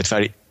you give it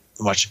very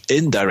much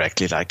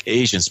indirectly, like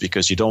Asians,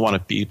 because you don't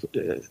want to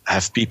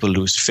have people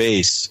lose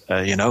face?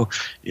 You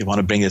want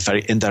to bring it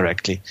very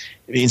indirectly.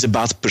 It means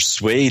about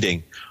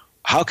persuading.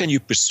 How can you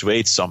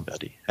persuade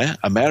somebody?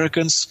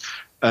 Americans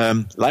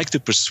like to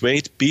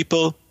persuade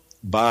people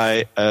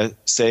by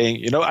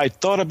saying, I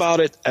thought about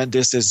it and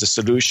this is the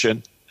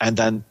solution, and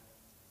then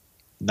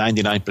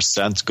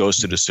 99% goes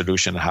to the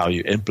solution how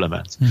you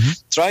implement.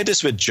 Try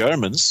this with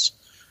Germans,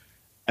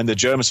 and the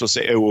Germans will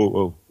say,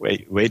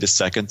 wait a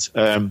second.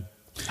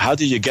 How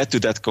do you get to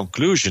that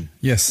conclusion?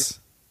 Yes.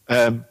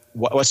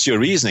 What's your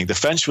reasoning? The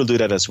French will do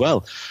that as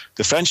well.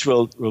 The French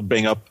will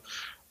bring up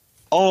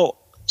all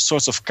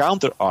sorts of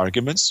counter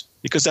arguments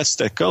because that's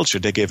their culture.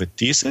 They give a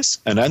thesis,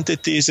 an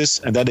antithesis,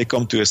 and then they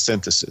come to a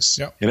synthesis.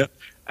 Yeah. You know,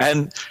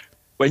 and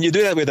when you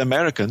do that with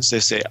Americans, they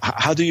say,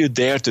 "How do you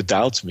dare to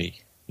doubt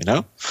me?" You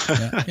know?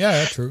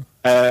 Yeah, true.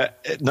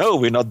 No,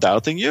 we're not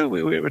doubting you.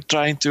 We're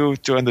trying to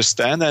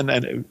understand,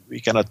 and we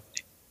cannot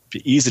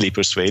be easily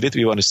persuaded.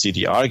 We want to see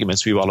the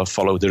arguments. We want to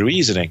follow the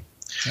reasoning.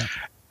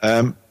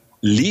 Yeah.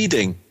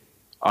 Leading,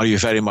 are you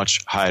very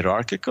much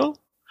hierarchical?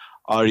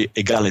 Are you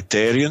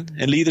egalitarian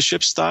in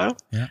leadership style?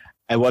 Yeah.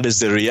 And what is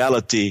the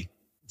reality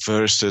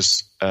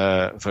versus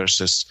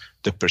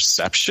the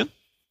perception?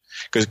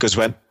 Because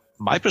when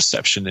my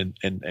perception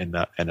in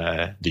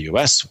the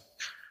US,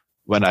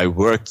 when I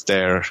worked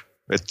there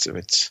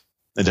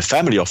in the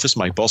family office,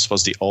 my boss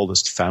was the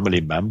oldest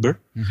family member.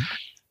 Mm-hmm.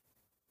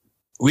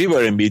 We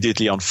were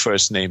immediately on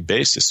first name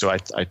basis. So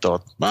I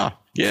thought,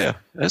 yeah,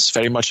 that's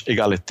very much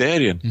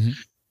egalitarian. Mm-hmm.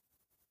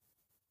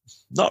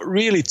 Not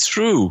really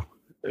true.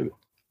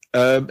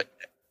 When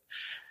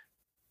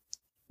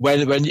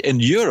in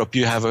Europe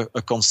you have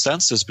a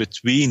consensus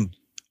between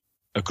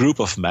a group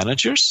of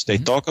managers, they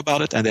talk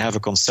about it and they have a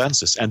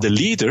consensus. And the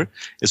leader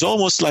is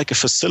almost like a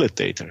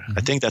facilitator. Mm-hmm.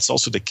 I think that's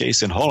also the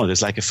case in Holland.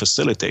 It's like a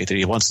facilitator.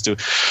 He wants to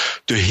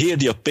hear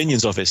the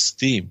opinions of his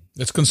team.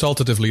 It's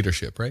consultative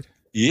leadership, right?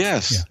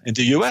 Yes. Yeah. In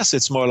the US,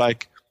 it's more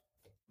like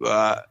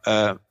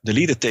the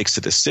leader takes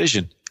the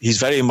decision. He's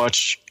very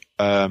much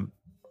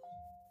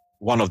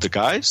one of the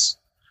guys,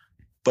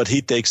 but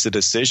he takes the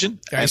decision.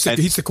 Yeah,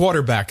 he's the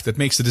quarterback that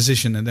makes the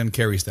decision and then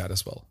carries that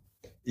as well.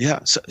 Yeah.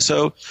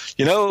 So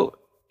you know,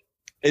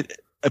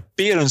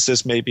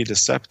 appearances may be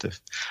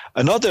deceptive.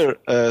 Another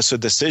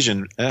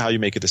decision, how you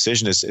make a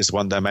decision is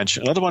one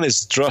dimension. Another one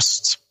is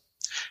trust.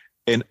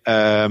 In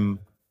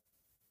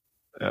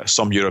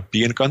some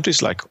European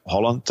countries like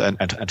Holland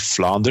and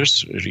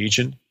Flanders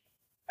region,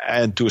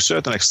 and to a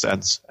certain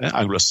extent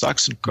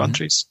Anglo-Saxon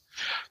countries,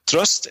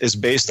 trust is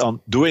based on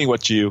doing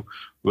what you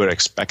were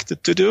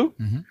expected to do.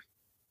 Mm-hmm.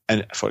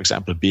 And for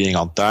example, being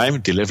on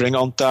time, delivering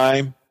on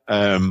time.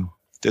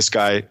 This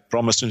guy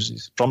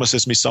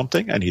promises me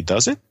something and he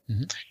does it.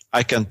 Mm-hmm.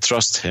 I can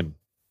trust him.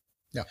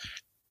 Yeah.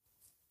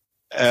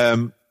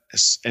 In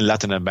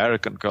Latin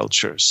American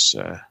cultures,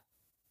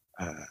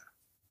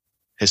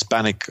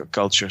 Hispanic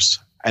cultures,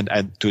 and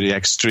to the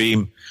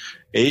extreme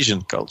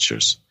Asian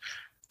cultures,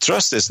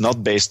 trust is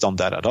not based on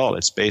that at all.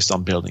 It's based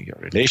on building your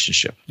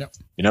relationship. Yep.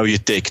 You know, you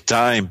take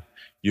time,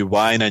 you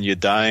wine and you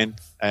dine,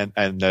 and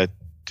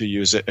to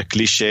use a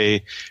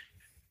cliche,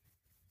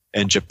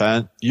 in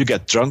Japan, you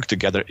get drunk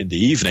together in the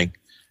evening.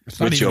 It's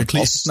not even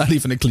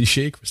a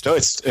cliche. No,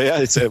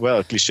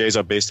 well, cliches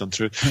are based on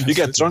truth. You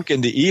get drunk in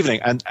the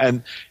evening,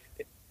 and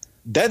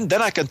then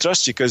I can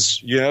trust you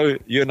because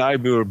you and I,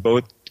 we were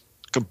both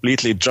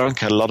completely drunk,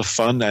 had a lot of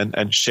fun,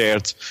 and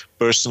shared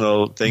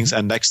personal things. Mm-hmm.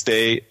 And next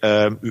day,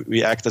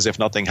 we act as if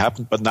nothing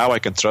happened. But now I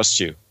can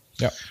trust you.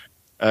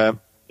 Yeah.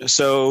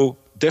 So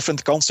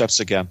different concepts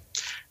again.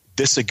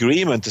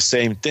 Disagreement, the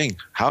same thing.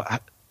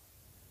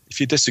 If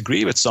you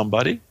disagree with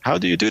somebody, how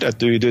do you do that?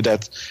 Do you do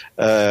that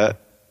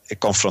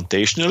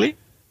confrontationally,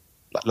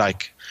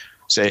 like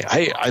say,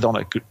 "Hey, I don't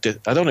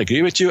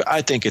agree with you.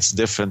 I think it's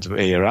different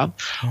way around,"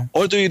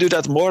 or do you do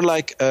that more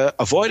like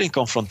avoiding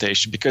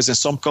confrontation? Because in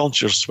some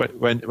cultures,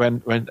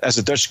 when as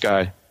a Dutch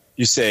guy,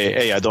 you say,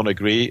 "Hey, I don't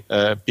agree,"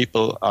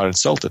 people are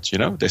insulted. You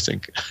know, they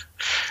think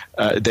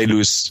they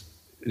lose.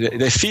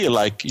 They feel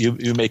like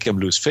you make them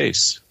lose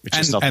face, which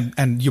is not.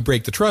 And you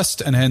break the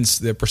trust, and hence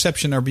the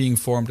perception are being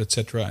formed,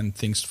 etc., and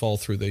things fall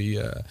through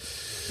the.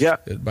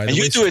 And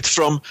you do it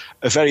from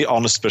a very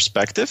honest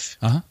perspective,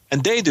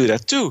 and they do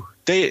that too.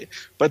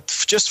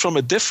 But just from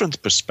a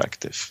different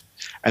perspective,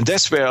 and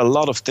that's where a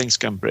lot of things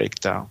can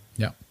break down.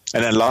 Yeah.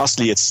 And then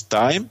lastly, it's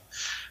time.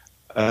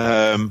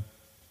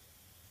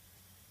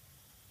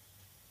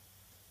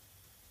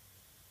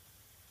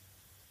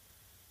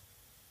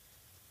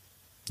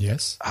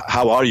 Yes.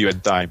 How are you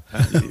at time?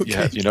 Okay. You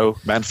have,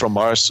 men from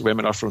Mars,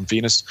 women are from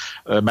Venus.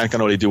 Men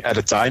can only do at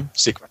a time,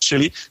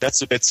 sequentially.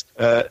 That's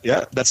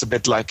a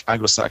bit like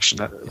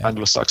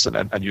Anglo-Saxon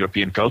and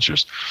European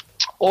cultures.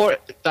 Or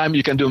at time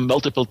you can do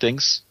multiple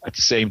things at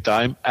the same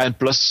time, and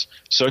plus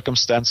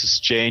circumstances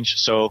change.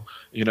 So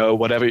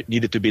whatever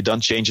needed to be done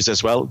changes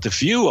as well. The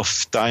view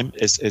of time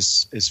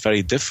is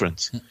very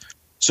different.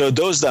 So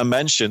those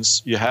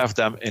dimensions, you have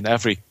them in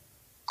every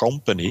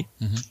company.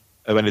 Mm-hmm.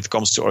 When it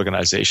comes to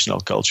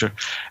organizational culture.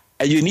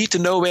 And you need to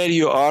know where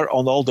you are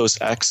on all those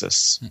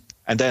axes.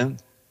 And then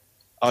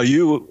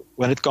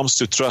when it comes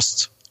to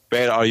trust,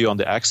 where are you on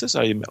the axis?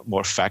 Are you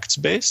more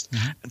facts-based?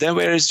 Mm-hmm. And then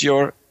where is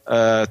your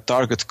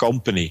target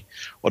company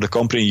or the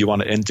company you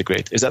want to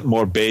integrate? Is that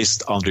more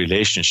based on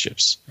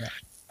relationships? Yeah.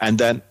 And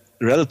then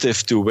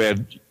relative to where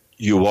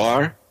you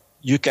are,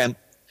 you can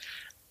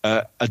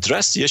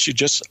address the issue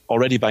just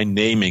already by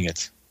naming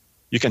it.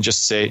 You can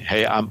just say,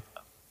 "Hey,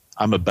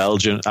 I'm a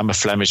Belgian, I'm a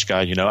Flemish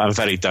guy, I'm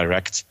very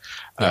direct.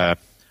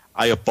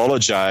 I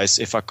apologize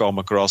if I come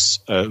across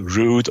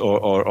rude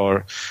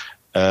or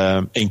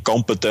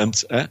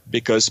incompetent,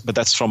 but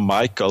that's from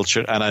my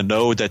culture, and I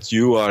know that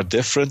you are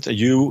different.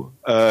 You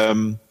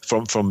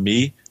from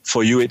me.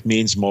 For you, it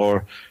means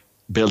more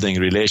building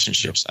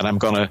relationships, and I'm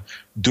gonna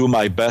do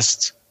my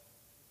best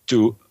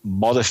to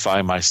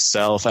modify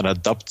myself and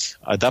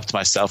adapt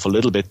myself a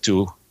little bit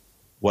to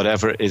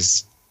whatever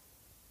is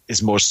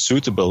more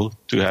suitable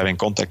to having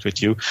contact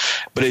with you.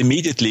 But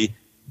immediately,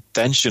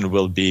 tension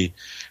will be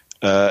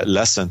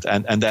lessened,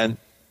 and then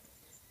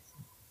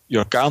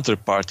your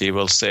counterparty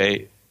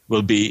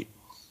will be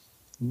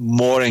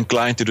more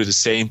inclined to do the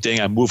same thing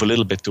and move a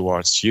little bit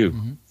towards you.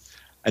 Mm-hmm.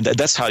 And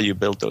that's how you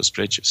build those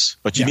bridges.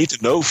 But you need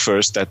to know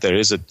first that there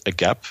is a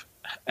gap,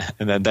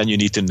 and then you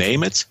need to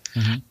name it.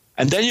 Mm-hmm.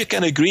 And then you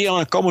can agree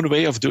on a common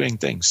way of doing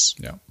things.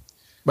 Yeah.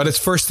 But it's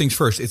first things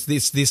first.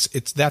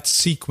 It's that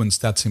sequence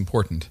that's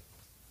important.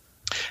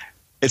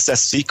 It's that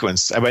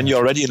sequence. And when you're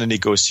already in a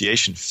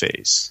negotiation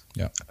phase,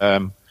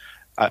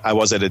 I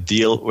was at a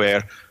deal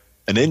where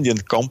an Indian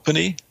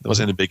company, that was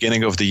in the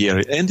beginning of the year,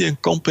 an Indian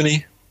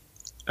company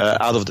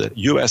out of the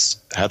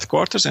US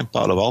headquarters in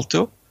Palo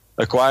Alto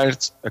acquired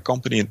a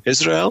company in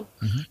Israel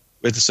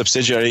with a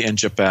subsidiary in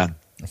Japan.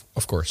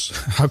 Of course.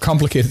 How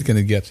complicated can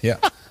it get? Yeah.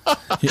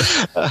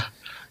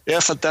 Yeah,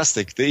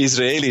 fantastic. The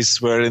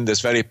Israelis were in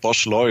this very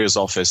posh lawyer's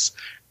office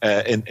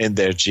in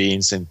their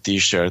jeans and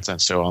T-shirts and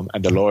so on.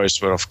 And the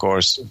lawyers were, of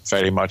course,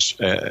 very much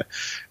in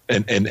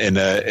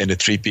a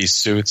three-piece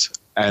suit.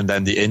 And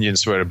then the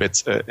Indians were a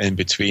bit in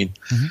between.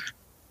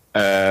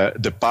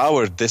 Mm-hmm. The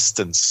power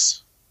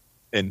distance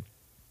in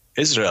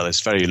Israel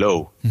is very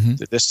low. Mm-hmm.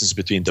 The distance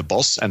between the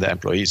boss and the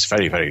employee is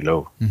very, very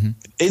low. Mm-hmm.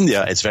 In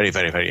India, it's very,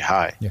 very, very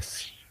high.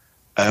 Yes.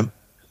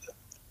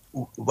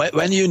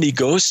 When you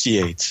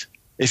negotiate,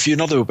 if you're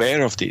not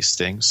aware of these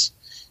things,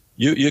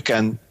 you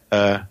can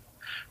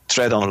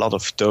tread on a lot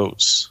of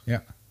toes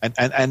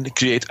and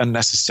create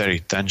unnecessary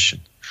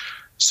tension.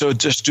 So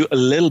just do a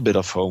little bit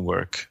of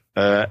homework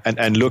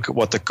and look at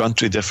what the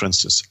country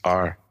differences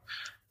are.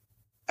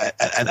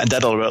 And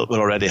that will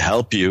already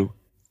help you.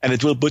 And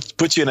it will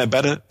put you in a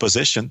better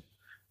position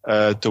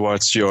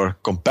towards your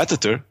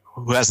competitor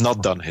who has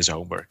not done his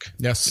homework.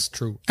 Yes,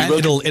 true. And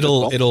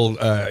it'll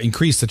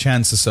increase the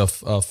chances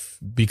of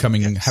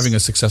having a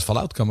successful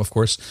outcome, of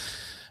course.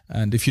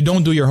 And if you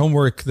don't do your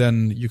homework,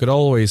 then you could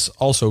always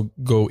also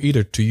go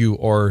either to you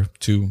or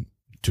to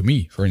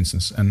me, for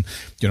instance, and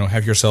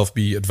have yourself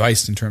be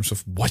advised in terms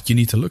of what you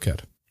need to look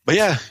at. But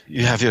yeah,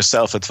 you have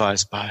yourself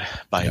advised by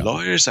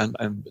lawyers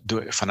and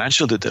do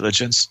financial due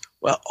diligence.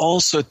 Well,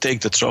 also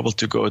take the trouble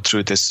to go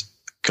through this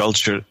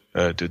culture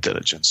due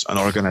diligence, an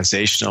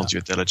organizational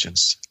due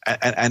diligence,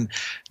 and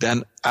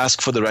then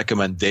ask for the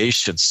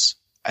recommendations,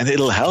 and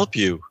it'll help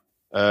you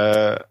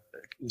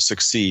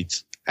succeed.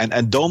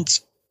 And don't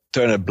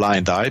turn a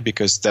blind eye,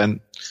 because then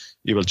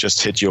you will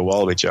just hit your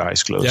wall with your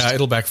eyes closed. Yeah,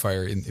 it'll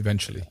backfire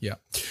eventually. Yeah,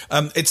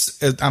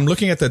 I'm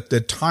looking at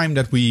the time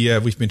that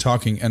we've been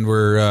talking, and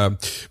we're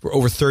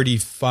over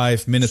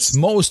 35 minutes.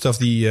 Most of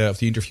the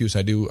interviews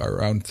I do are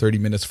around 30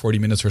 minutes, 40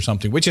 minutes or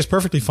something, which is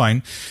perfectly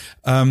fine.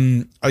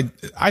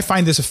 I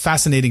find this a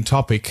fascinating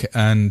topic,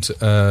 and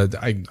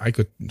I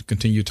could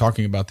continue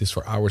talking about this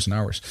for hours and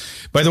hours.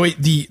 By the way,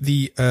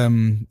 the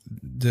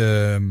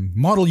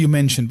model you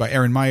mentioned by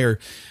Erin Meyer,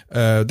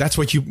 that's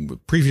what you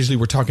previously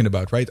were talking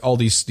about, right? All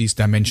these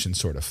dimensions,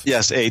 sort of.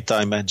 Yes, 8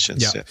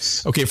 dimensions. Yeah.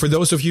 Yes. Okay. For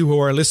those of you who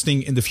are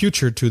listening in the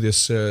future to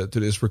this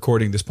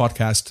recording, this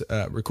podcast,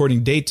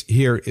 recording date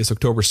here is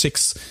October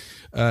 6th,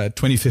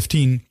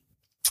 2015.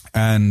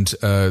 And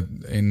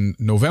in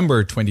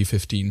November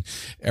 2015,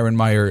 Erin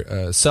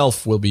Meyer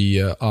self will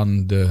be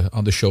on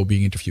the show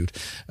being interviewed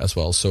as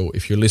well. So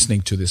if you're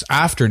listening to this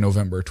after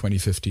November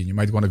 2015, you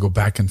might want to go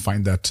back and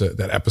find that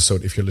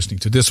episode if you're listening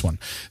to this one.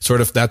 Sort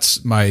of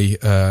that's my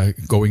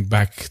going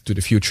back to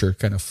the future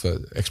kind of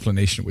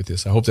explanation with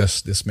this. I hope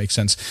this makes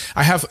sense.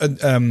 I have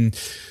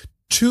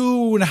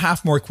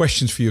 2.5 more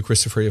questions for you,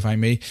 Christopher, if I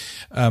may.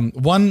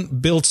 One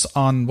builds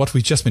on what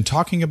we've just been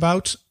talking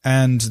about,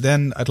 and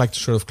then I'd like to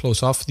sort of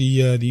close off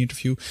the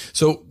interview.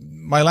 So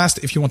my last,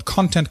 if you want,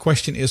 content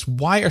question is: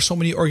 why are so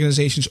many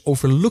organizations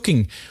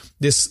overlooking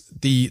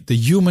the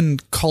human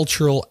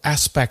cultural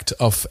aspect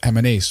of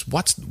M&As?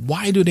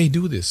 Why do they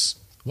do this?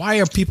 Why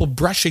are people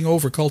brushing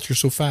over culture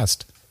so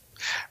fast?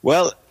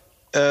 Well,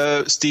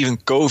 Stephen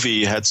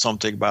Covey had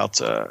something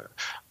about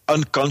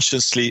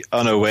unconsciously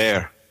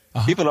unaware.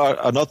 Uh-huh. People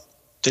are not,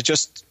 they're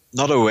just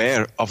not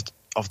aware of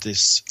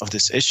this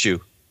issue.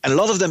 And a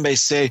lot of them may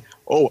say,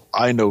 oh,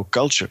 I know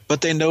culture,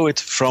 but they know it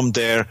from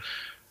their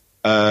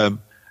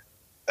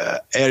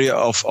area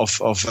of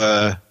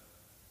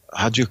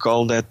how do you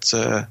call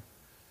that?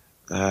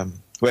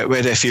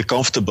 Where they feel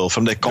comfortable,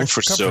 from their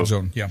comfort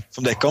zone. Yeah.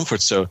 From their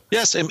comfort zone.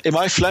 Yes, in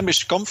my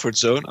Flemish comfort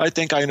zone, I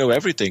think I know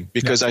everything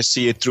because I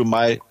see it through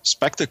my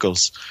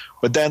spectacles.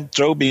 But then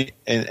throw me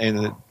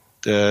in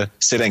the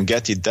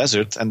Serengeti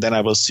desert, and then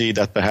I will see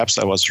that perhaps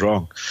I was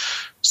wrong.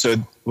 So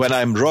when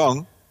I'm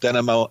wrong, then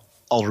I'm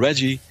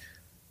already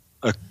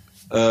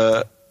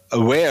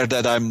aware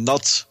that I'm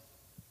not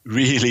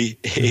really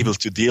able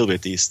to deal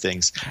with these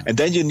things. And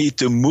then you need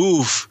to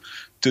move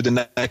to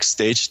the next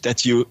stage,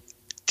 that you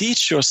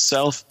teach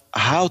yourself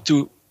how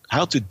to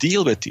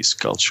deal with these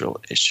cultural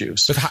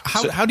issues. But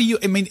how do you,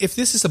 I mean, if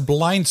this is a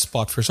blind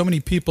spot for so many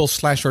people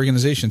 /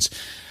 organizations,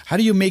 how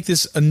do you make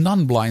this a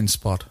non-blind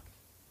spot?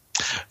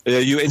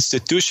 You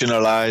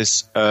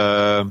institutionalize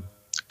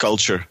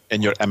culture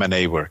in your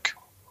M&A work.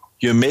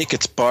 You make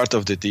it part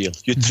of the deal.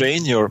 You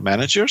train your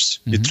managers,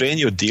 you train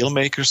your deal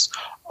makers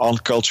on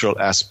cultural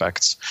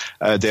aspects.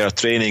 There are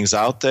trainings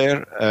out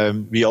there.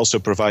 We also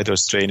provide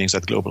those trainings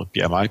at Global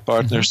PMI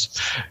Partners.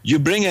 You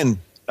bring in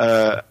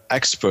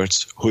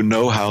experts who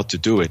know how to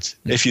do it.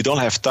 If you don't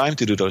have time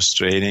to do those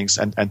trainings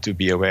and to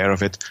be aware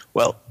of it,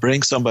 well,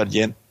 bring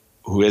somebody in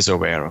who is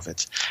aware of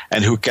it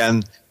and who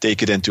can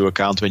take it into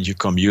account when you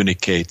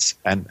communicate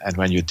and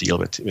when you deal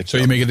with it. So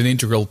you make it an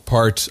integral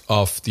part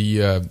of the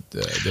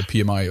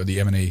PMI or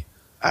the M&A.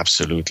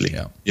 Absolutely.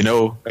 Yeah.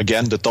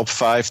 Again, the top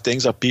 5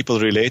 things are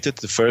people related.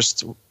 The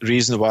first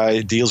reason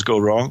why deals go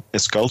wrong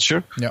is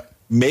culture. Yeah.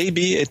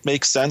 Maybe it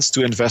makes sense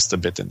to invest a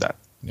bit in that.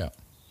 Yeah.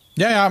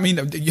 Yeah, I mean,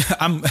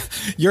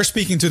 you're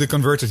speaking to the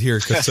converted here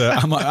because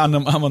I'm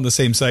on the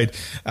same side.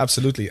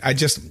 Absolutely. I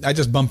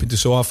just bump into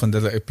so often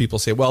that people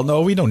say, "Well,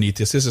 no, we don't need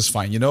this. This is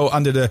fine."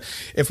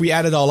 If we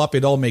add it all up,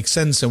 it all makes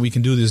sense, and we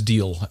can do this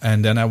deal.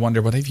 And then I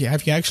wonder, but have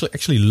you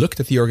actually looked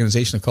at the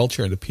organizational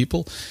culture and the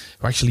people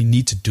who actually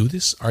need to do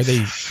this? Are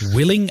they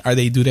willing?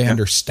 Do they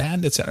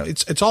understand? It's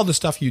all the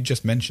stuff you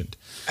just mentioned.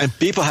 And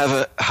people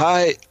have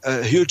a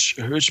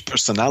huge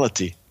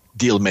personality,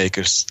 deal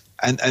makers.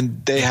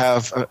 And they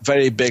have a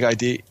very big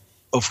idea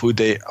of who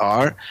they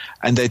are,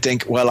 and they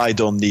think, well, I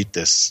don't need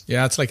this.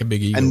 Yeah, it's like a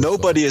big ego. And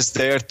nobody is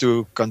there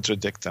to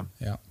contradict them.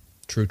 Yeah,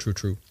 true.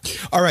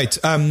 All right,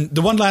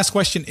 the one last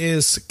question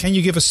is, can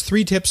you give us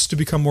 3 tips to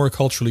become more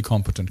culturally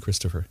competent,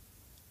 Christopher?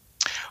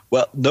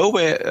 Well,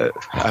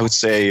 I would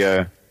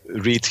say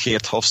read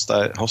Geert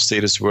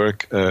Hofstede's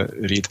work,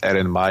 read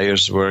Erin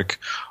Meyer's work,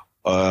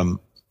 or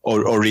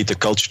read the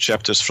culture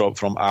chapters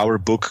from our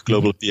book,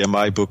 Global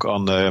PMI book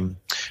on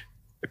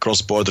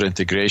cross-border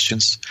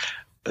integrations.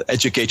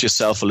 Educate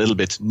yourself a little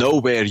bit. Know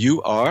where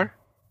you are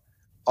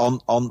on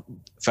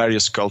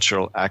various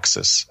cultural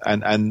axes.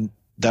 And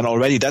then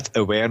already that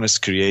awareness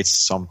creates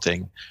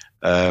something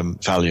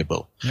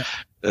valuable. Yeah.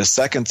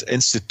 Second,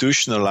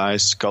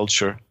 institutionalize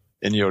culture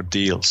in your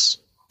deals.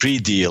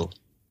 Pre-deal,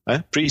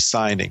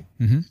 pre-signing.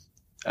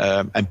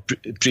 And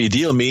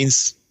pre-deal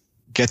means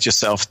get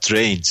yourself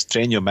train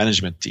your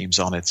management teams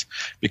on it,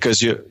 because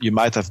you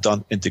might have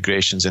done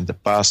integrations in the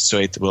past, so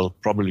it will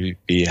probably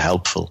be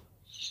helpful.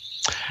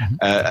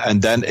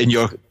 And then in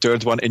your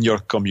third one, in your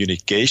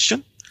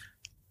communication,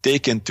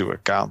 take into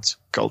account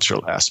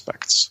cultural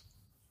aspects.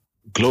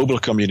 Global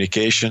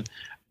communication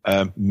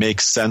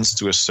makes sense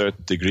to a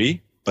certain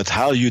degree, but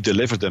how you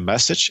deliver the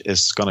message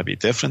is going to be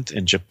different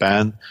in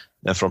Japan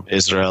than from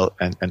Israel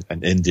and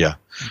India.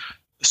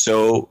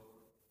 So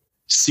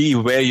see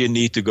where you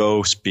need to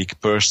go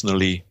speak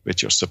personally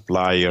with your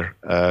supplier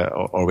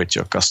or with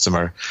your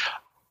customer,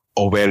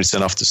 or where it's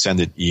enough to send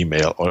an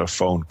email or a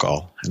phone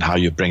call, and how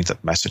you bring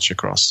that message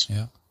across.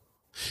 Yeah.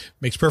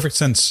 Makes perfect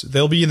sense.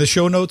 They'll be in the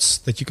show notes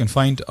that you can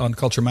find on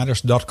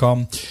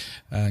culturematters.com.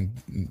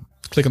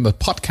 Click on the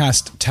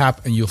podcast tab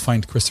and you'll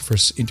find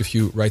Christopher's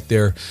interview right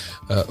there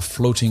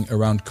floating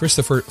around.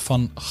 Christopher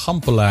van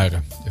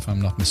Hampelaere, if I'm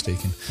not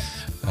mistaken.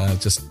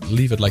 Just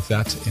leave it like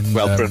that.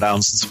 Well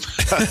pronounced.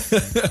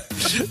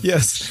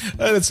 Yes,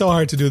 it's so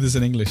hard to do this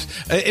in English.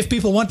 If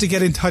people want to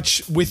get in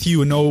touch with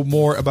you and know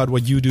more about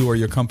what you do or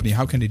your company,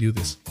 how can they do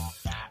this?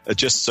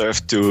 Just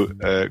surf to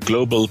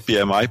Global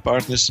PMI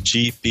Partners,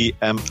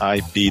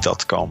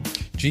 gpmip.com.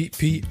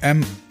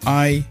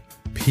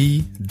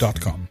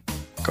 gpmip.com.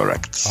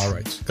 Correct. All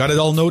right. Got it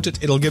all noted.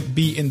 It'll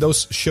be in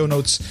those show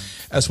notes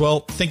as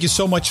well. Thank you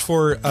so much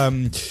for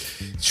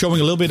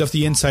showing a little bit of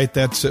the insight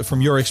that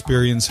from your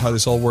experience, how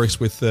this all works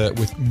with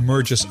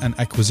mergers and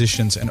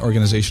acquisitions and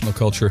organizational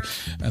culture.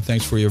 And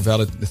thank you for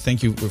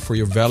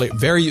your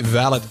very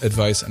valid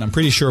advice. And I'm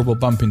pretty sure we'll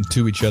bump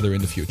into each other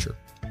in the future.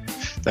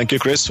 Thank you,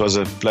 Chris. It was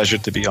a pleasure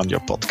to be on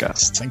your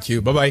podcast. Thank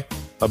you. Bye-bye.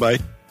 Bye-bye.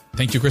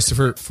 Thank you,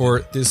 Christopher,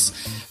 for this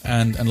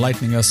and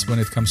enlightening us when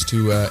it comes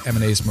to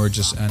M&As,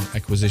 mergers and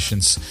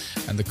acquisitions,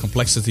 and the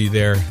complexity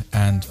there.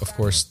 And, of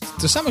course,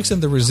 to some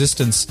extent, the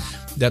resistance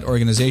that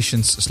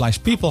organizations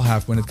 / people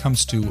have when it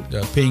comes to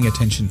paying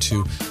attention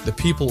to the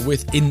people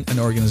within an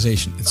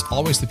organization. It's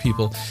always the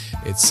people.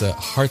 It's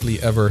hardly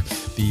ever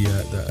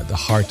the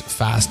hard,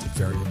 fast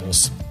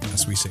variables,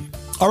 as we say.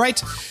 All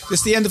right, this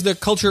is the end of the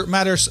Culture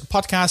Matters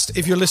podcast.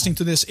 If you're listening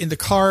to this in the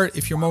car,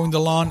 if you're mowing the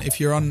lawn, if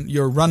you're on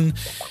your run,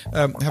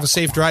 have a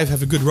safe drive,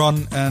 have a good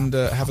run, and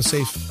have a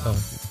safe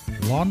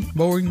lawn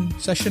mowing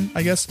session,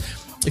 I guess.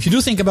 If you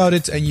do think about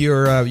it and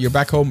you're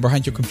back home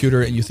behind your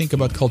computer and you think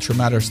about Culture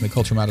Matters and the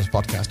Culture Matters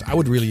podcast, I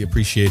would really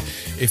appreciate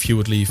if you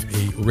would leave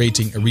a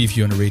rating, a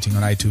review and a rating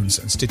on iTunes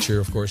and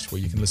Stitcher, of course,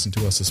 where you can listen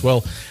to us as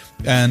well.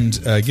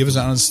 And give us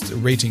an honest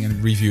rating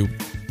and review.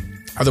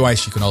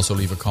 Otherwise, you can also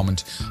leave a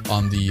comment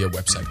on the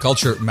website,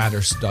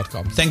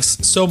 culturematters.com. Thanks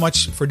so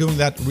much for doing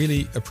that.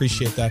 Really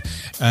appreciate that.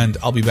 And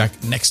I'll be back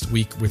next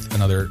week with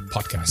another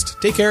podcast.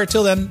 Take care.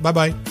 Till then,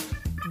 bye-bye.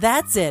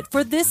 That's it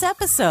for this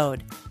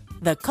episode.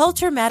 The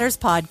Culture Matters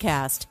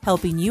Podcast,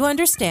 helping you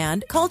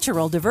understand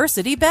cultural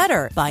diversity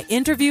better by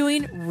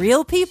interviewing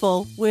real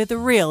people with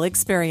real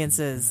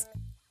experiences.